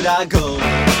should I go?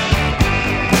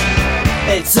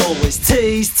 It's always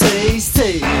tease, tease,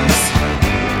 tease.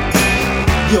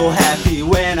 You're happy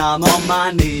when I'm on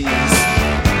my knees.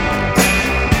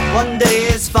 One day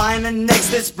it's fine and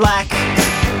next it's black.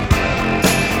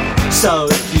 So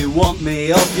if you want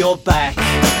me off your back,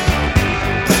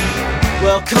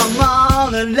 well come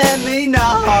on and let me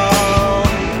know.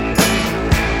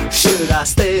 Should I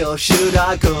stay or should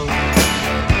I go?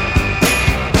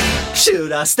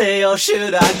 Should I stay or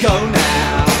should I go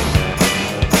now?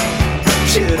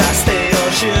 Should I stay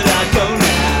or should I go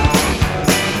now?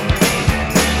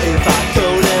 If I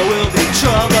go there will be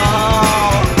trouble,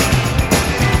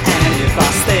 and if I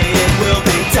stay it will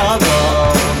be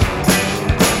double.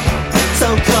 So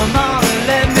come on and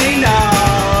let me know.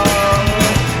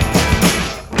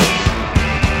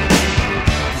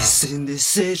 This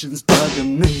indecision's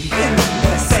bugging me.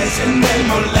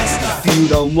 If you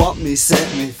don't want me, set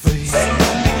me free.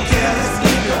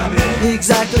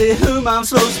 Exactly whom I'm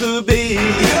supposed to be.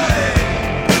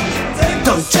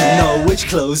 Don't you know which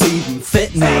clothes even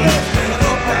fit me?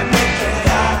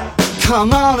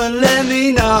 Come on and let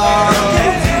me know.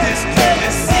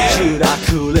 Should I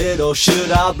cool it or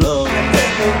should I blow?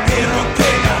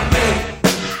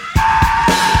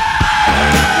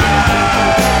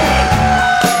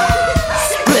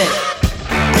 Split.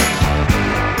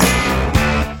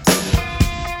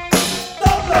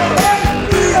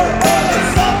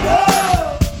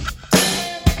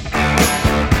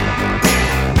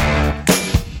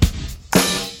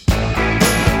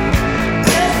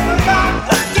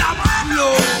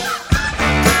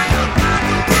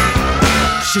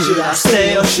 Should I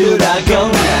stay or should I go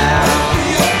now?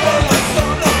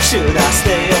 Should I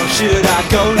stay or should I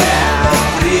go now?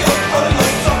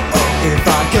 If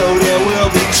I go there will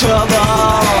be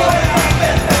trouble,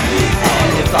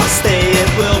 and if I stay it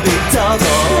will be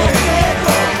double.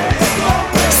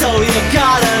 So you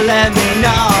gotta let me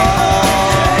know.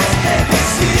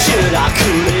 Should I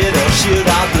cool it or should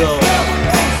I blow?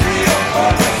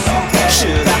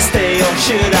 Should I stay or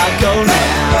should I go now?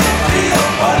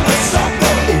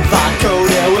 If I go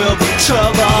there will be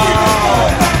trouble,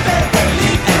 and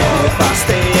if I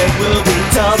stay it will be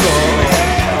double.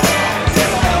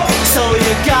 So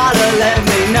you gotta let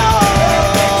me know.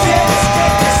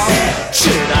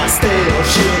 Should I stay or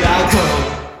should I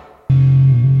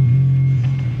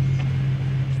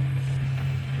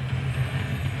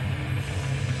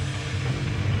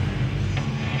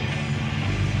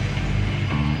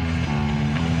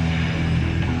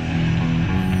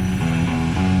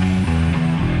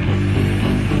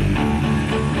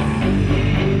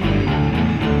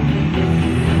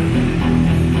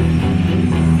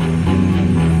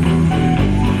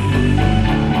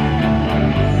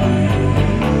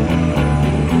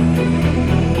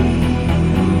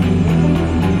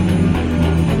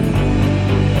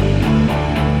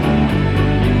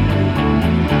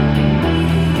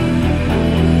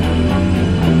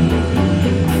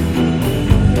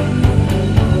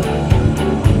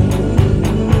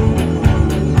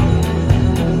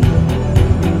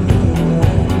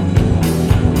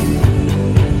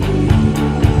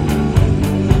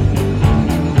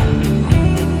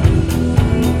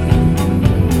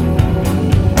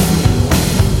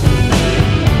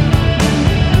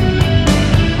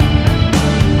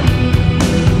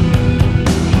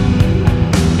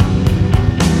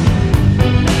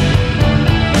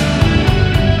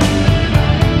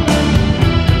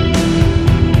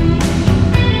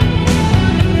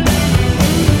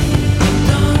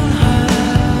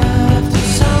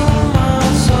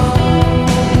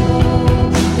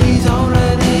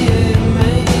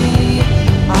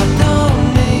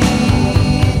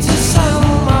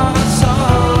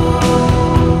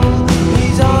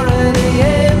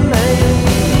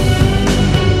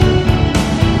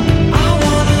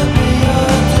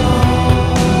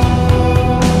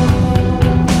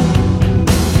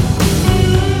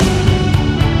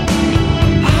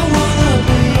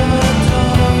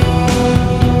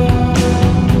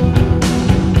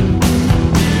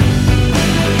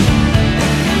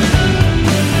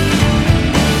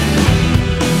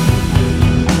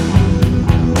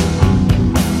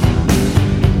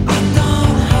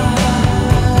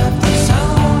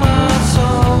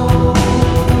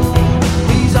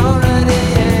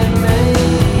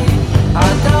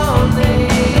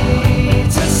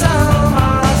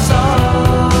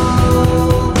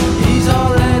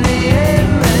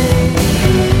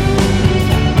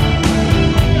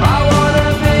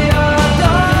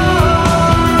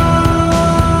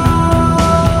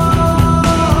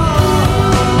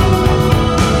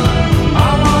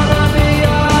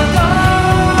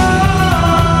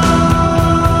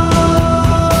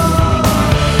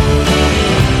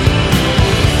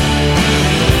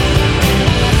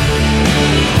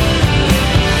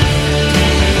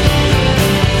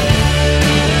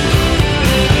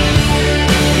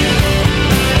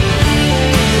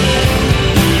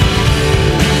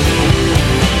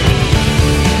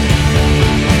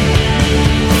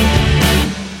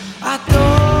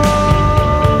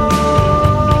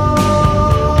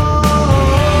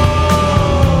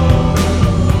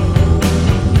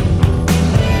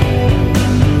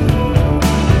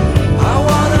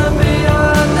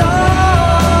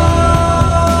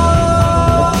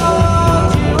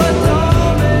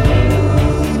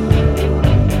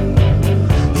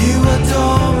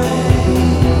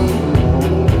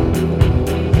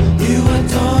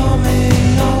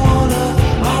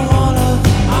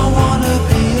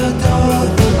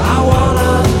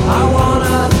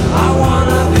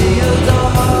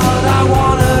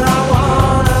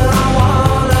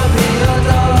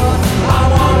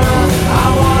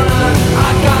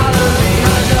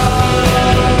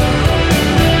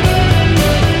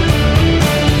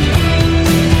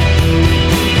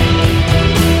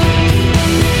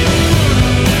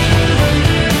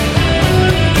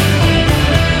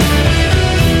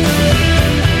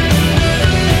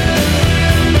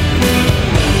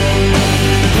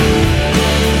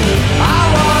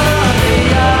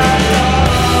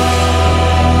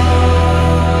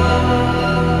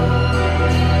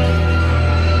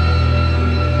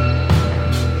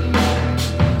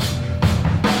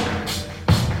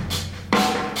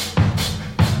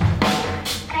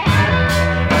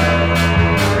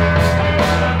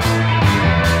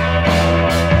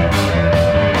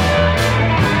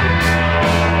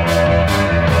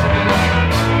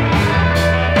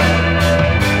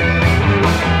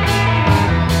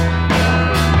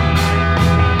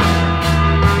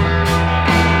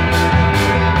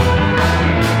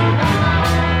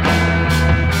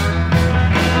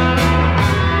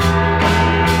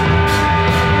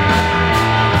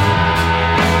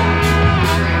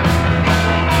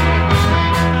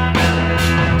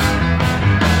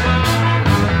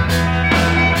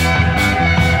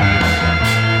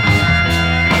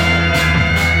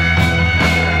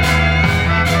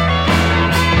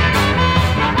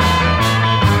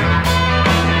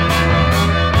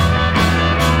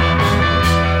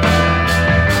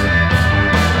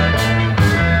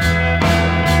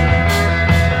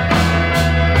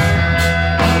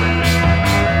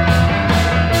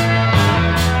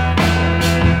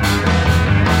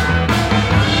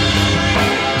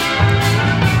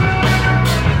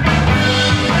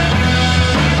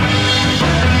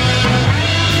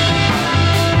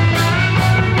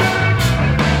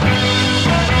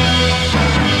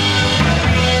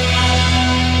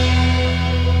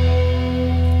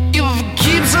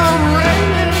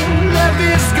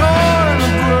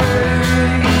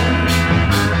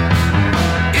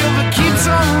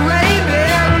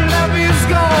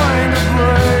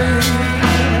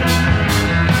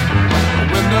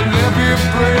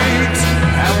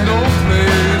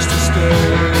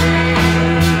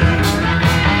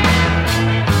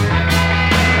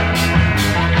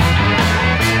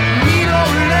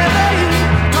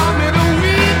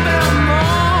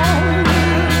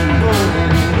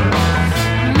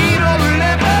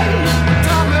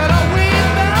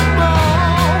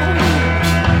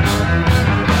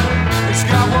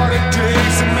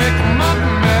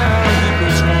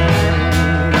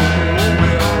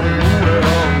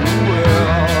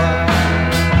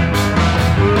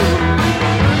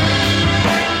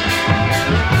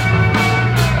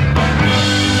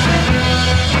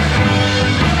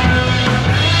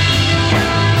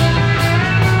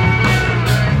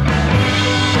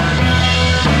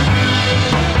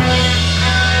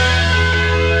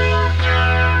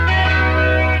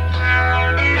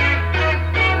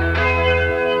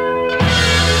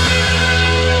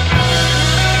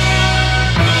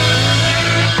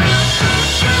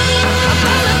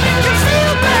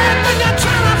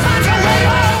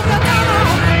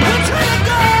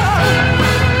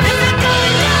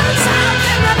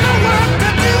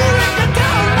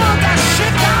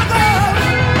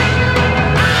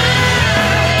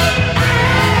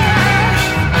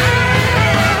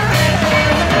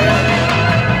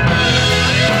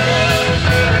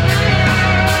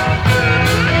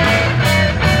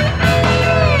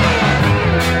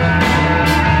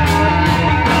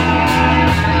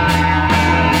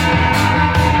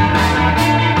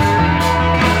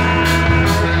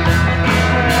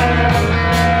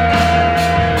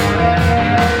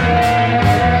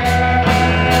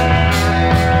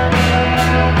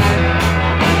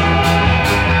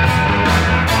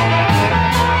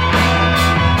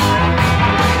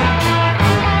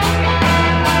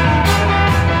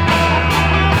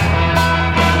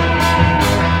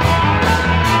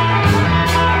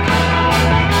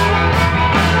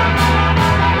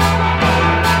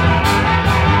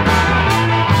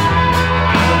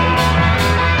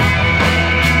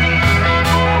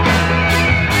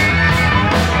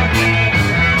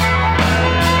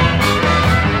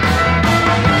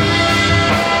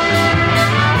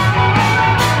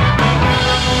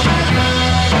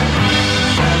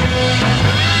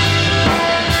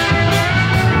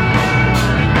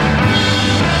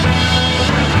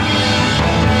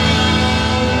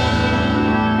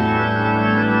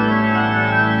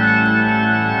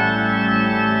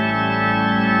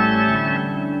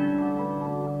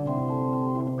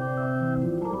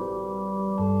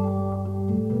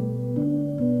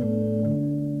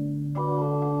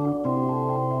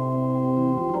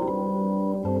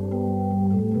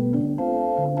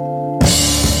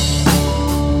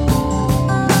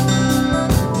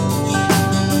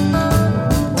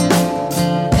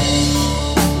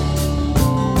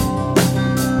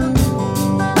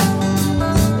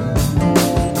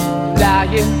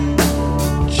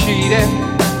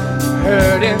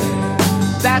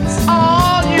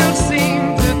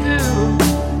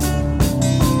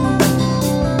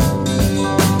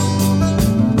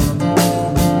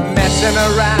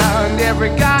around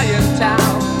every guy in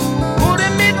town,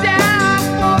 putting me down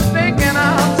for thinking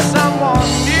of someone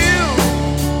new.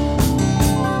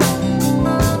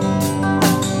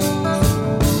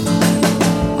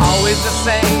 Always the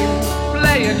same,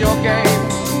 playing your game,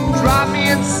 drive me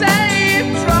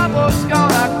insane, trouble's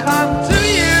gonna come to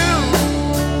you.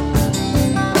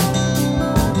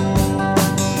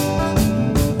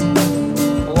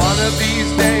 One of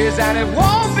these days, and it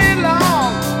won't be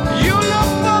long, you look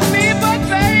for me, but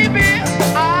baby,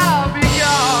 I'll be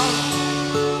gone.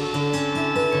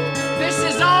 This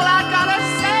is all I gotta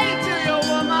say to you,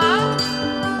 woman.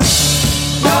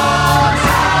 Your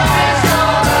time is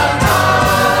gonna come.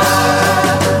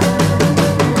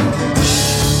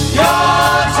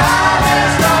 Your time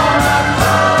is gonna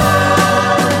come.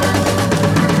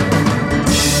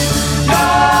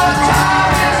 Your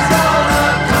time is gonna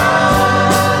come.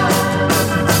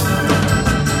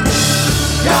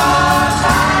 Your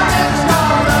time is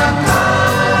gonna come.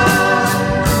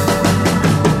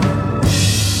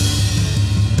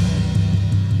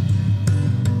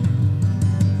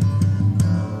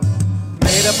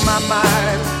 Made up my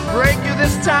mind, break you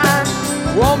this time.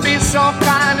 Won't be so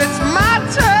kind, it's my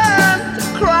turn to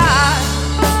cry.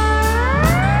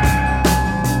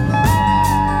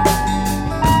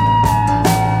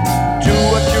 Do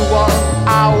what you want, I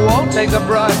won't take the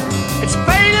brunt. It's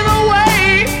fading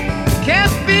away,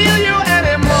 can't feel you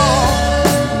anymore.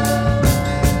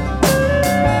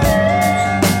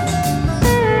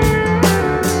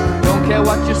 Don't care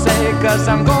what you say, 'cause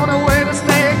I'm gonna wait to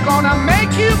stay. Gonna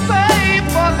make you pay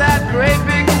for that great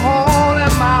big hole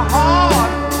in my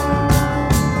heart.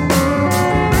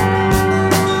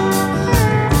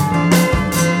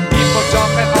 People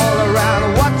talking all around,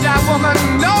 watch out woman,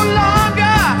 no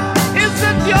longer is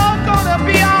it you're gonna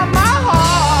be on my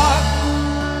heart.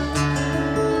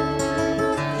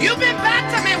 You've been bad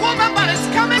to me woman, but it's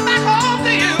coming back home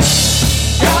to you.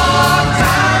 Your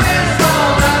time is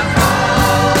gonna come.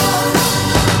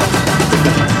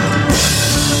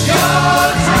 Your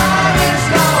time is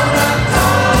gonna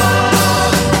come.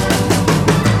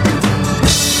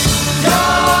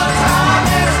 Your time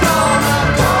is gonna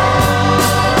come.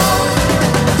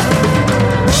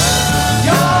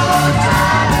 Your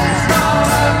time is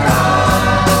gonna come.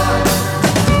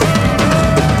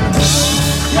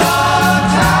 Your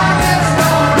time is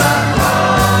gonna come. Your time is gonna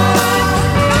come.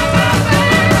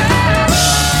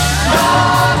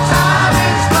 Your time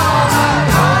is gonna come.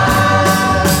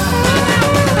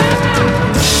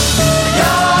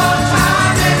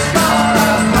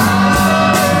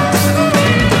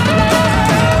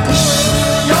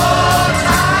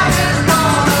 Your time is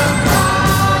gonna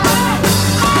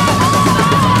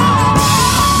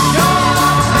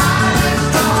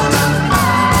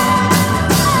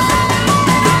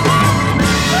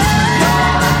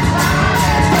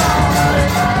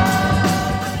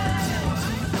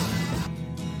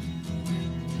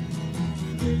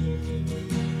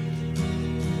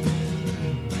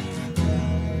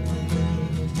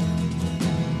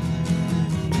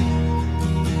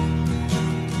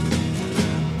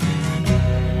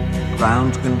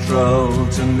Ground control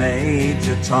to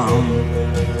Major Tom.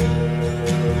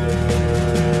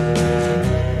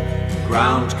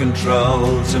 Ground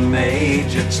control to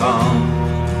Major Tom.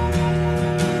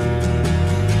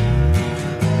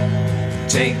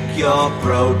 Take your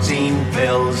protein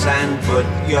pills and put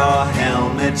your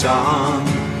helmet on.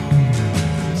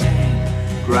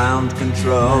 Ground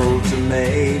control to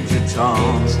Major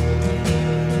Tom.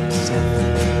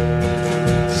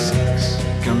 7, 6.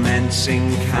 Commencing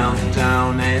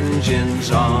countdown,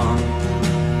 engines on.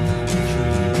 3,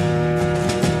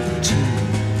 2.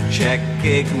 Check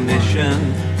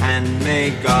ignition and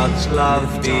may God's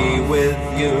love be with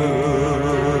you.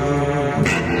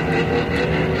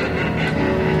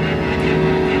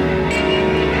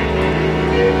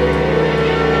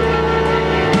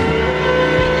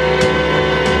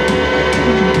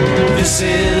 This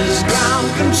is ground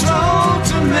control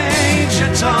to Major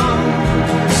Tom.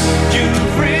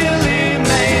 You've really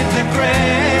made the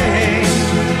grade,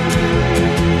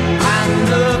 and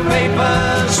the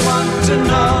papers want to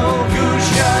know whose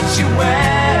shirts you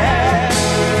wear.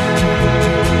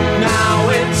 Now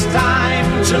it's time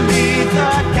to leave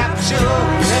the capsule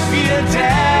if you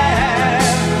dare.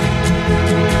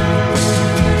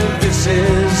 This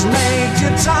is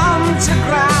Major Tom to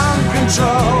ground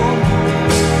control.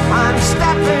 I'm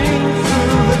stepping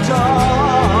through the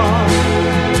door,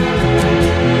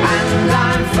 and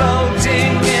I'm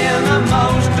floating in a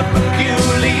most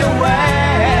peculiar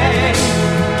way,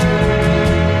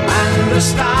 and the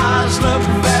stars look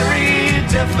very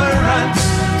different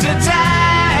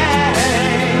today.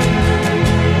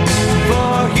 For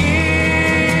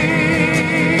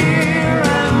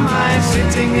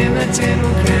tin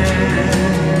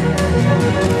can.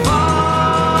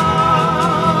 Far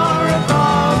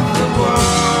above the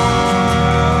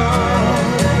world,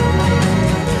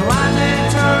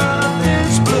 planet Earth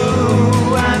is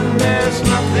blue, and there's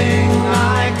nothing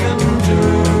I can do.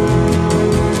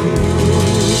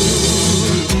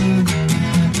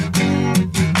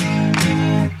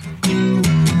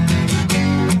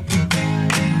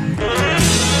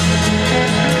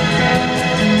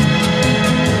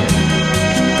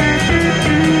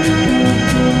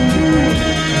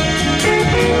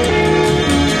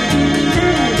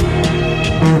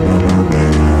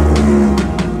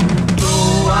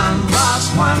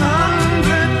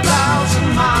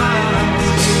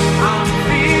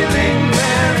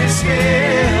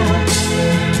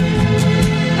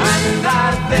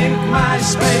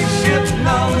 Spaceship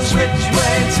knows which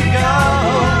way to go.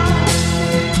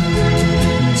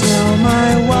 Tell my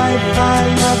wife I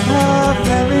love her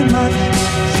very much.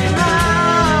 She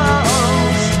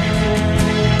knows.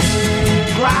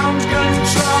 Ground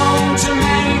control to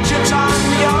Major Tom.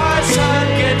 Your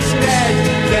circuit's dead.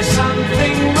 There's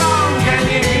something wrong. Can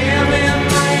you hear me,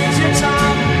 Major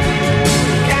Tom?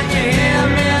 Can you hear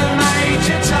me,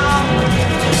 Major Tom?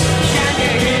 Can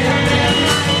you hear me,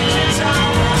 Major Tom?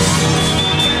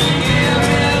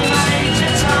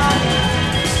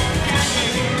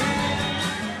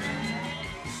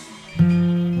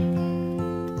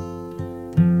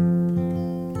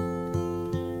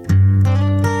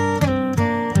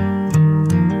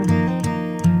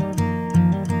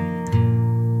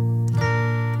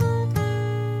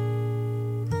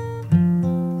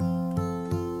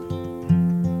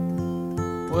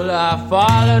 Well, I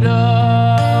followed her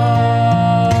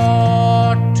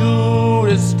to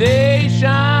the station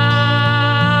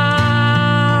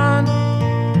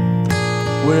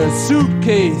with a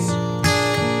suitcase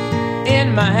in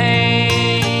my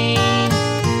hand.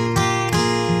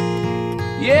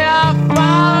 Yeah, I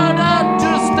followed her to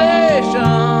the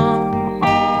station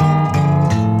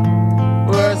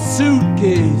with a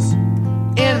suitcase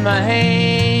in my hand.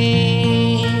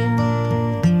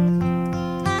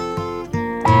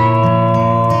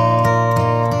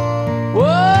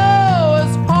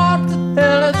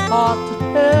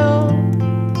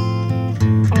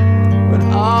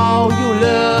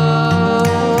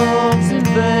 Love's in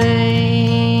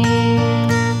vain.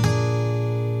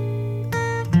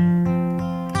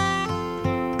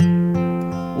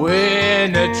 When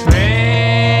the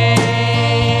train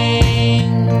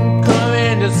come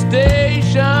in the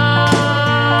station,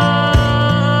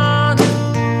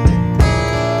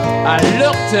 I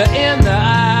looked her in the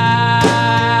eye.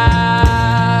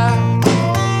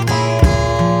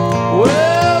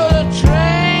 Well, the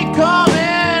train come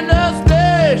in the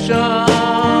station,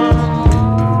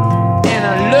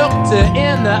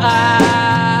 in the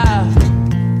eye.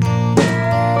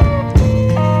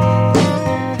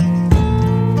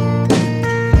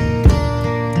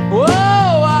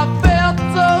 Whoa, I felt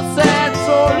so sad,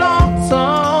 so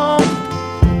lonesome,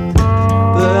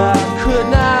 that I could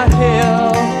not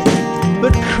help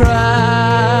but cry.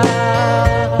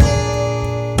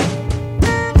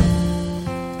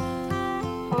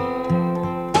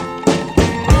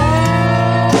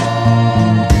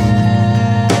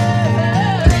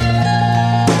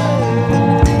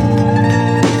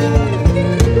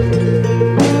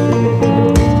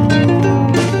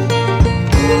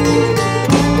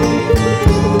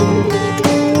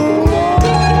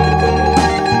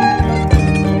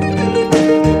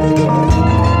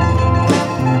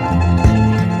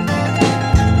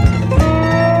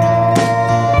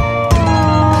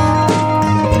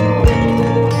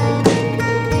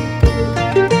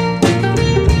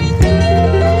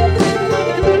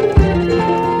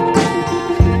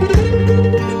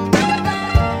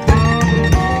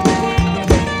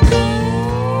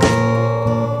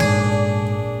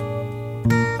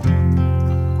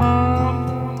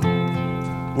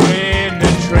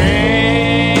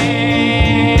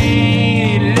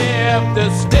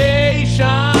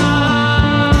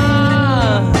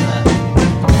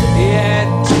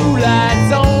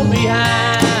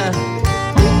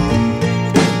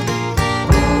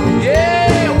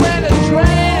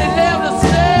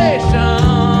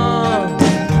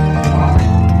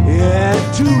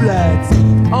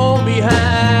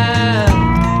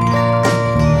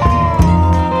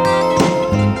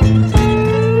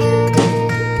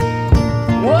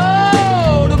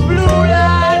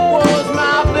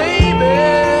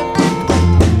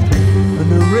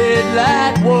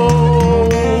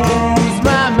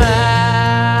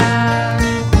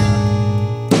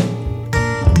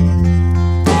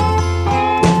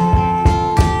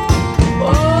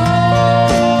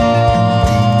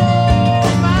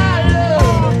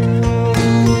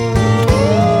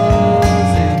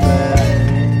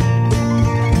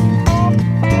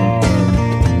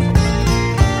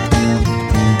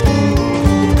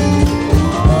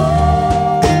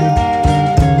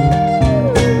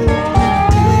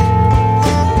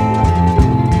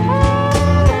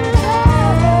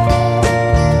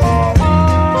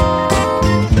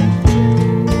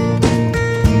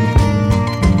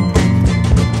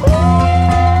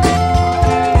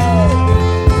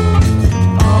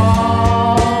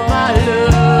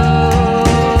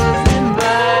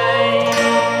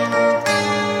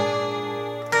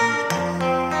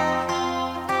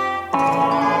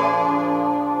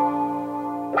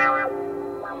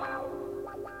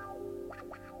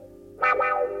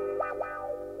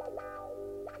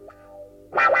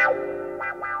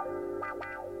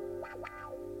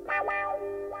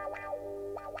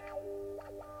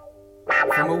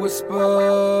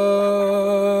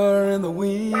 whisper in the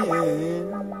wind,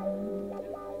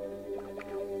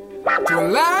 to a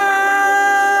loud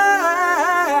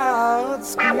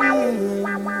scream.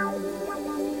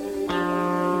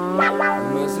 A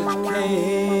message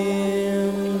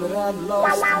came that I'd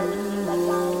lost you,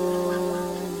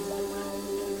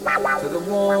 to the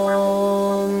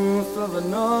warmth of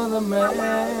another man.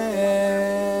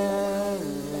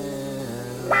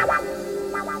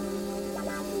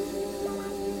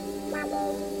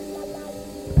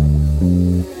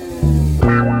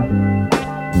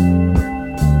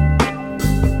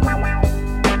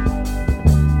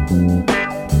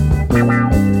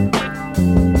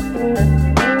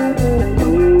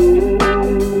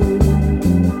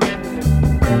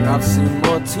 I've seen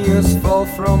more tears fall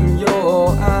from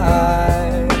your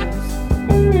eyes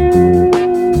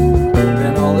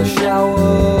than all the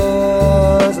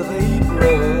showers of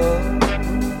April.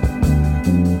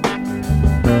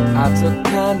 I took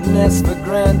kindness for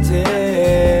granted,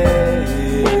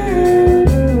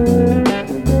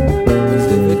 as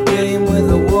if it came with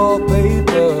a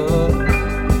wallpaper.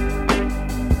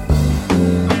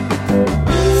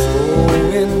 So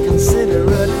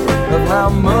inconsiderate of how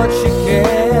much you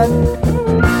cared.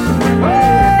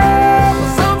 Well, for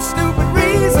some stupid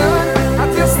reason, I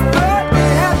just thought you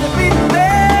had to be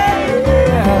there.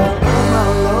 Oh, my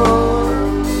Lord.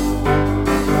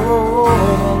 Oh,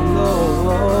 my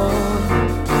Lord.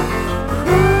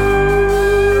 Ooh,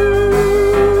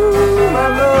 my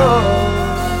Lord.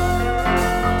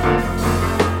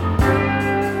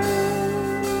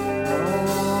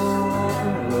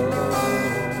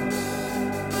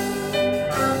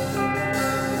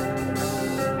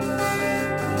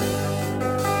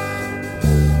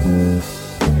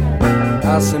 I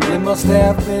simply must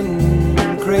have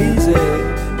been crazy.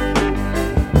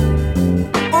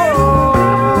 Oh,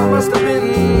 I must have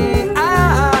been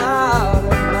out of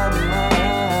my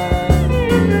mind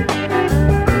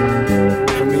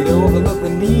for me to overlook the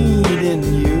need in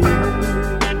you.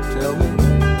 Tell me,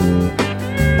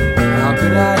 how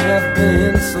could I have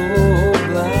been so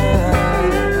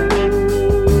blind?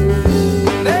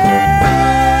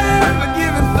 Never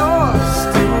giving thoughts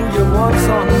to your wants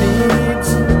or needs.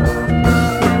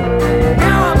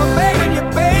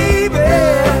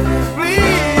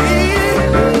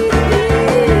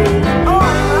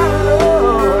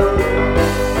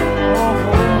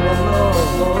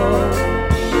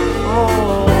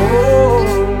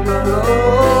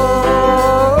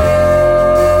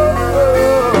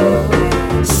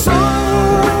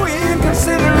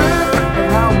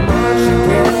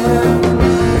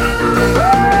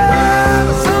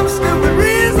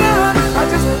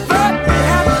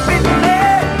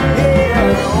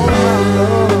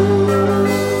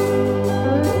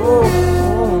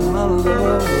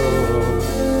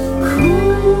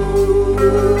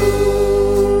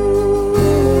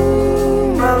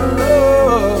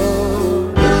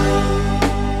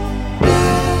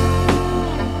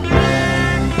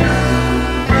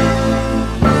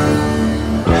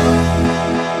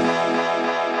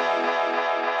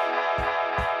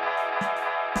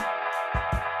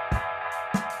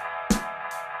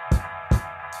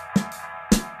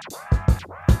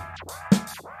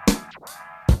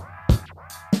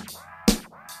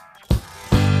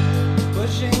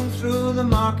 Pushing through the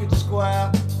market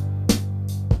square,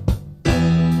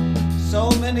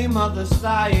 so many mothers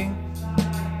sighing.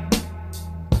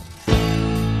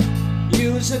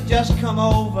 News had just come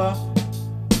over.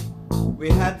 We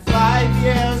had 5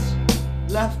 years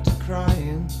left to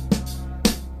crying.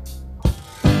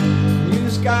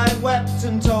 News guy wept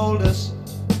and told us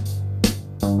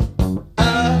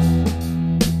Earth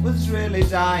was really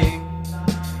dying.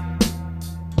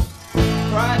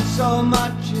 Cried so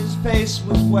much his face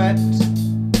was wet.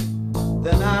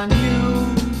 Then I knew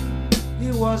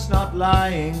he was not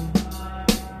lying.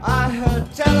 I heard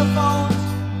telephones,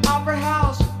 opera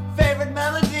house, favorite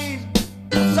melodies.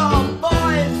 Saw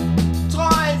boys,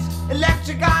 toys,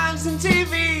 electric irons and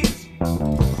TVs.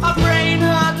 My brain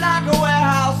hurt like a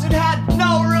warehouse, it had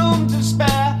no room to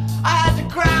spare. I had to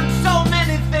cram so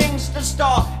many things to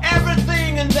store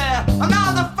everything in there. And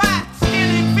all the fat,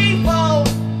 skinny people,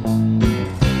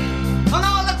 and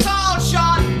all the tall,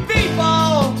 short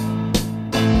people,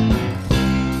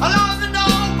 and all the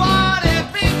nobody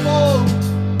people,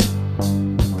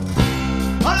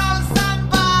 and all the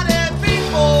somebody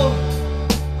people.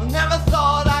 I never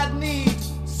thought I'd need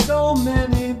so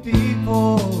many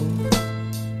people.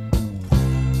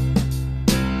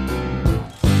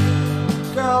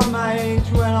 Girl my age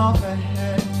went off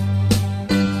ahead,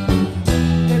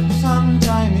 hit some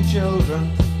tiny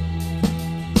children.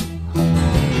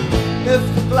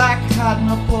 If the black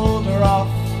hadn't pulled her off,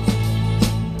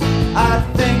 I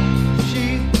think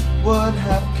she would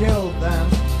have killed them.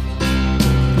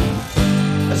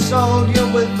 A soldier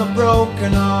with a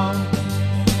broken arm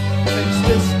fixed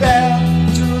his stare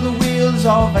to the wheels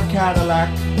of a Cadillac.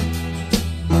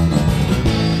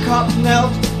 The cop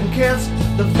knelt and kissed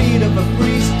the feet of a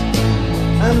priest,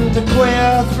 and the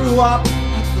queer threw up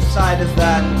at the sight of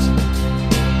that.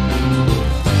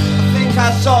 I think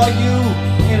I saw you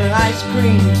in an ice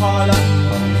cream parlor,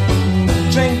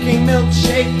 drinking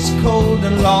milkshakes cold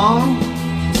and long,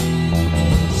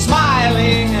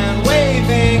 smiling and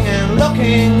waving and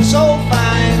looking so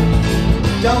fine.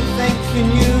 Don't think you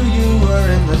knew you were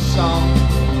in the song.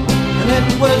 And it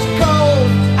was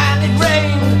cold and it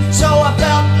rained, so I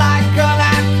felt like an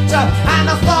actor, and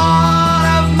I thought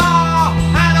of more,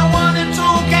 and I wanted to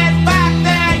get back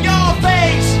there. Your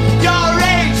face, your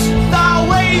race, the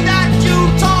way that you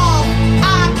talk,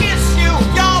 I kiss you,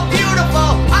 you're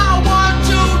beautiful, I want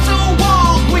you to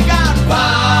walk. We got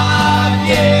 5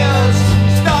 years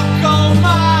stuck on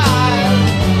mine,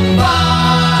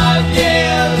 5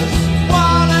 years,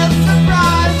 what a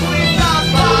surprise. We got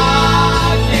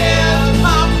 5 years,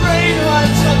 my brain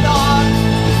hurts a lot.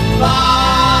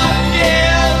 5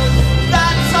 years,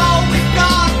 that's all we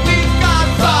got. We got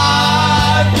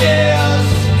 5 years,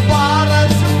 what a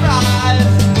surprise.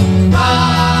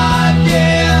 5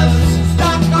 years,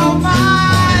 stuck on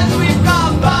mine. We've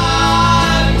got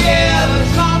 5 years,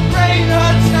 my brain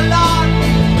hurts a lot.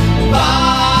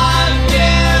 5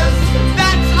 years,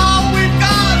 that's all we've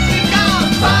got. We got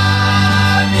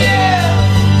 5 years,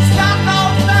 stuck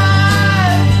on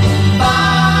mine.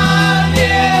 5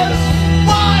 years,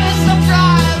 what a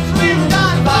surprise. We've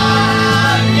got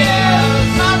 5 years,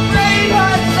 my brain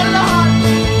hurts a lot.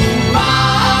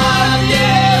 5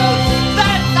 years,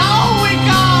 that's all we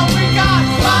got. We got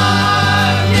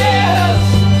 5 years,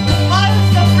 what a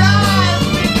surprise.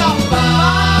 We got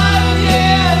 5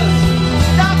 years,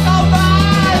 stuck on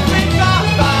mine. We got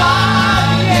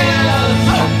 5 years,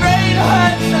 my brain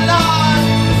hurts a lot.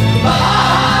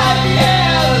 5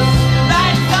 years,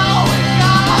 that's all we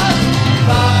got.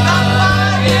 5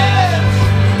 years, 5 years, 5 years,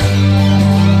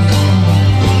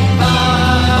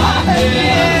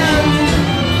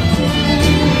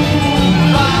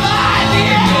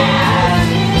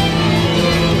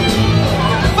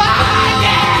 5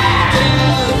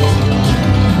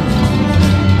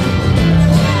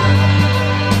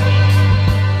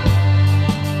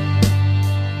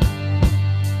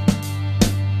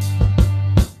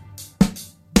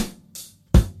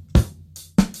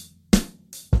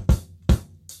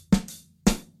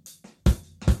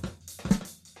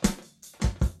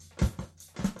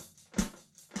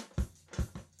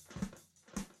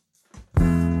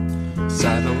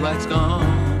 Satellites gone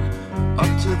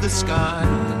up to the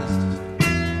skies.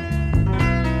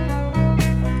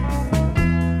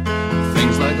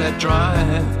 Things like that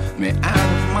drive me out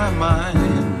of my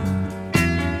mind.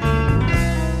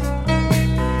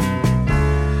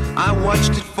 I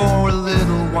watched it for a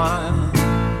little while.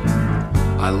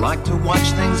 I like to watch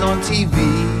things on TV.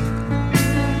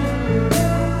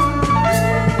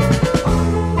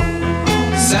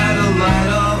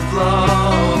 Satellite of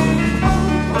love,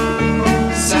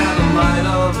 satellite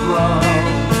of love,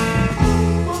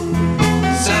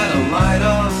 satellite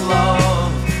of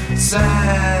love, satellite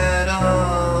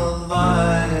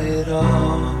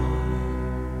of.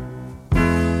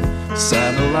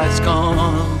 Satellite's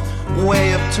gone way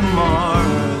up to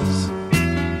Mars.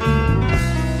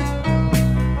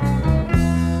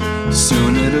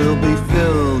 Soon it'll be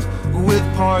filled with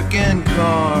parking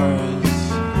cars.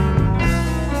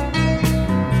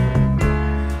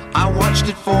 I watched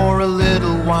it for a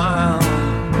little while.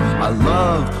 I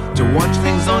love to watch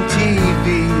things on TV.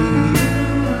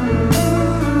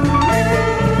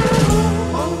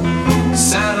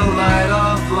 Satellite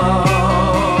of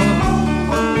love,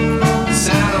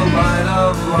 satellite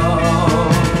of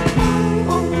love,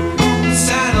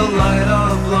 satellite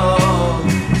of love,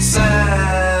 satellite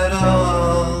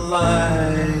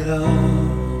of.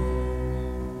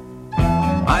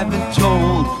 I've been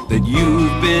told that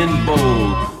you've been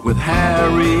bold with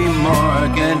Harry,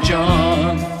 Mark, and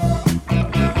John.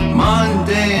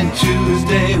 Monday and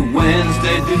Tuesday,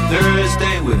 Wednesday through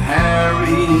Thursday with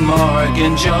Harry, Mark,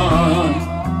 and John.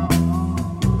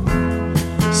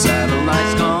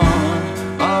 Satellites gone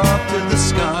up to the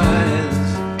skies.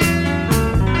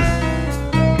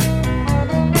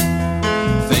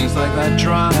 Things like that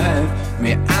drive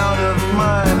me out of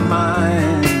my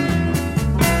mind.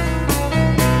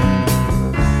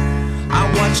 I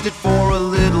watched it for a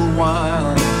little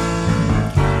while.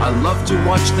 I love to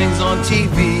watch things on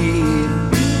TV.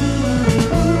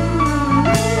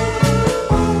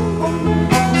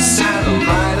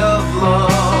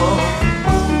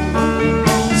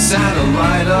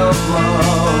 Satellite of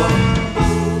love.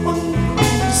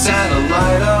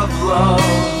 Satellite of love.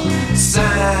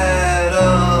 Satellite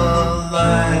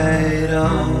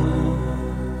of.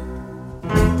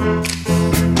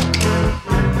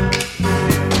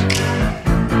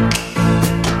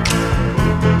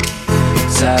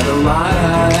 Satellite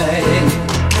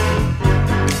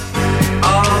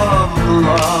of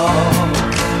love.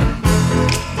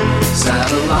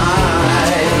 Satellite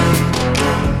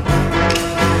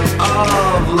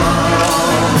of love.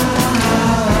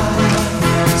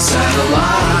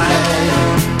 Satellite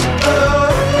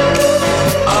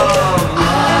of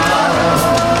love.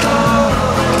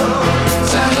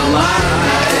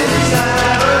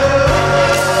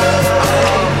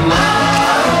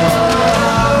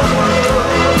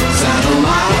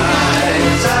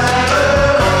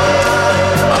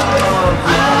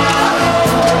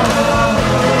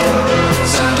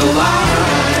 Satellite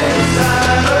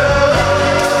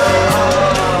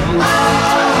of love.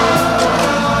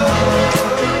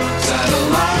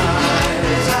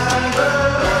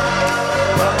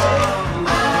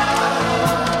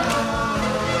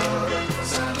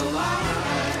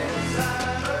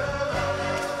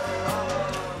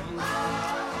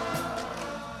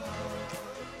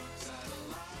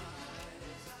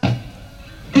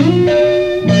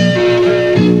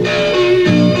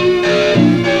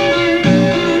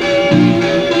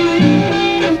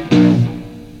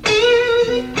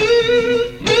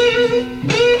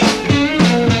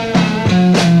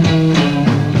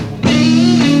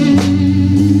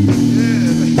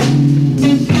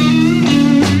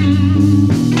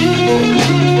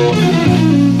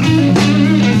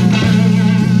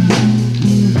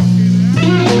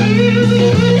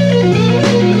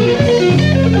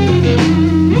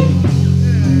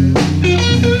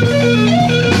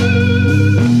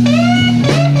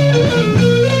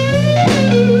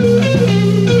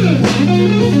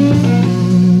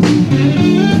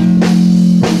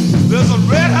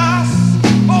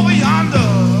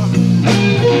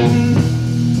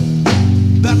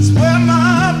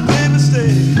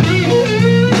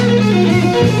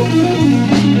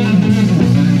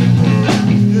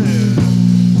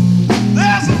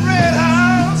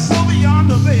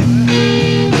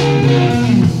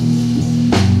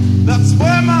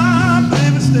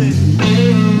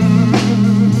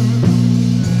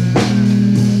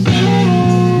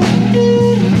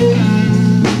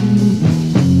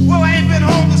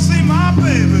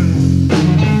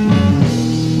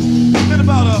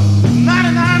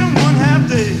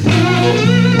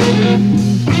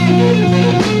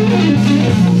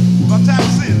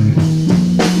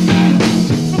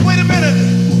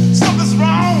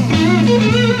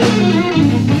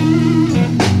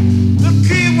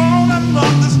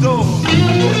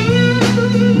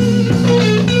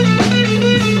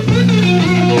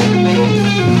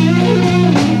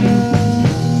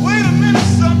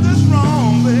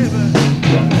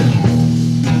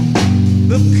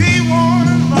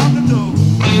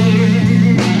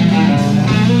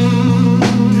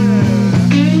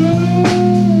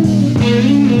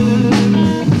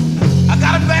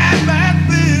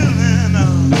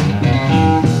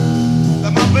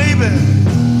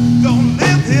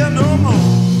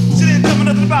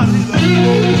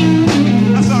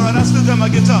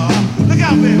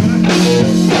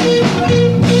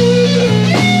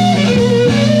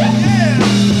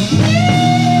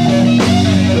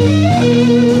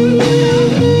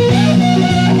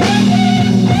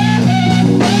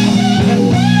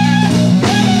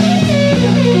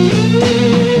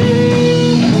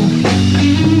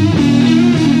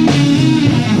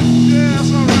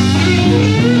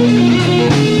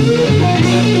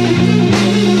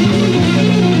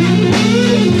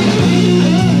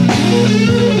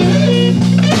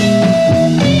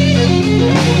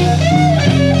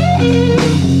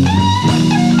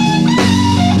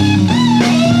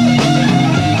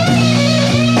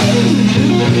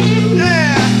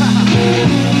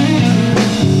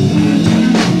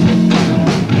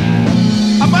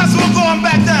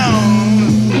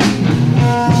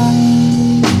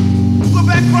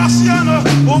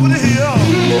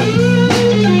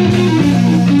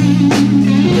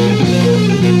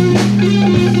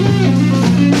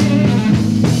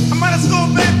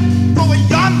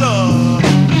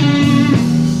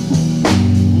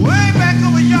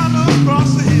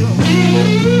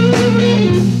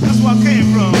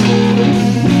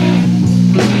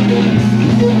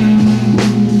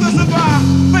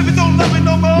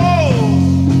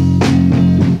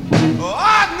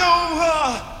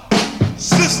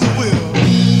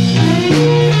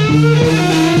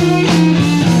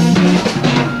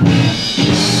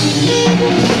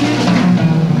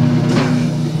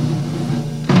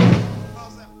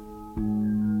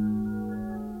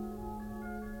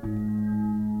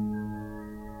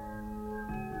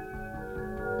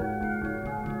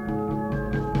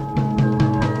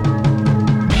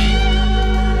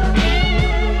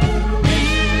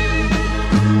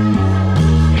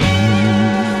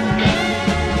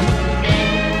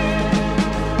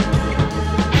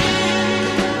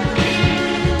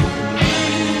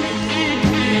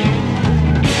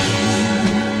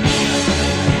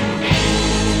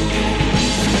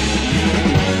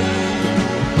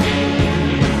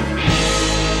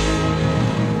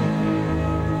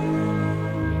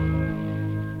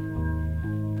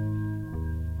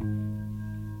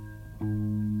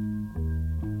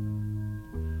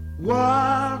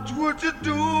 What would you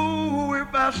do if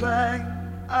I sang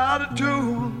out of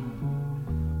tune?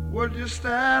 Would you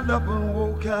stand up and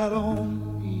walk out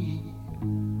on me?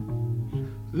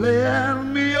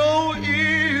 Lend me your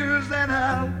ears and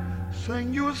I'll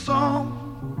sing you a song.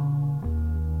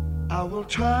 I will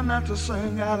try not to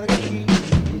sing out of key.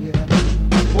 Yeah.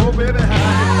 Oh, baby,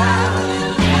 how you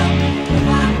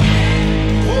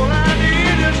all I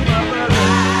need is my brother.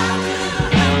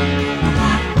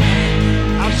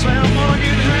 I say I'm gonna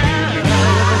get high.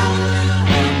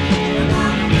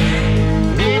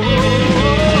 Oh,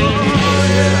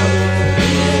 yeah.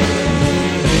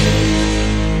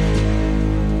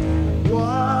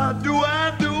 What do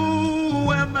I do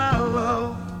when my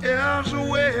love is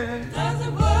away? Does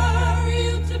it worry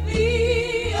you to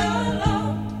be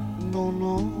alone? No,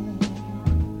 no.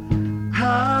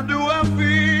 How do I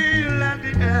feel at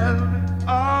the end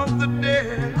of the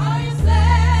day? Are you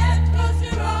sad 'cause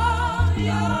you're on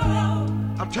your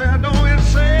own? I tell you, don't you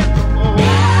say no more.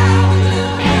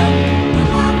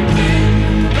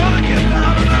 Gonna get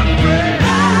out of that way. I'm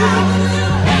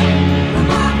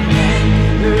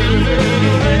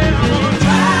gonna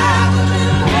try.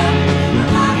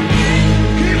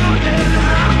 Keep on getting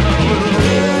out of the way.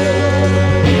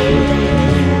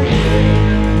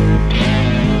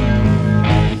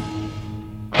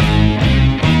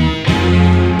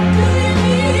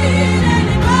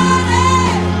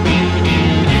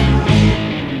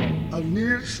 I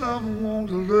need someone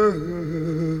to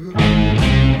love.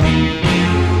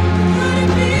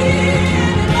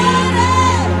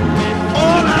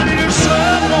 All I need is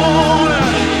someone.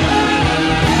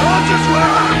 Not just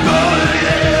where I'm going,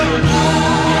 yeah.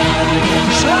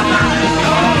 Somebody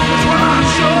knows what I'm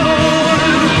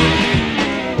showing.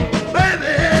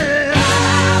 Baby,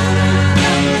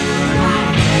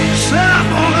 said I'm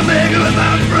gonna make it with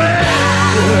my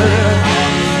friend.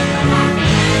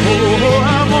 Oh,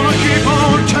 I'm gonna keep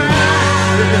on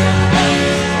trying.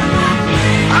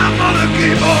 I'm gonna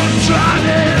keep on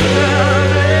trying.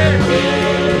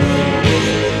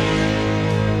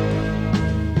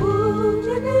 Would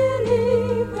you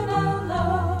believe in our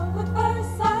love at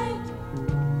first sight?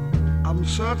 I'm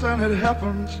certain it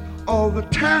happens all the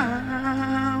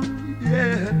time,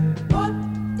 yeah. What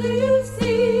do you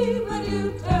see when you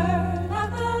turn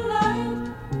out the light?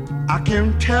 I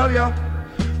can't tell you,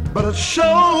 but it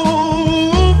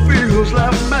sure feels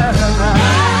like madness.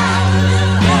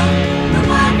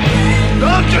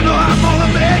 Don't you know I'm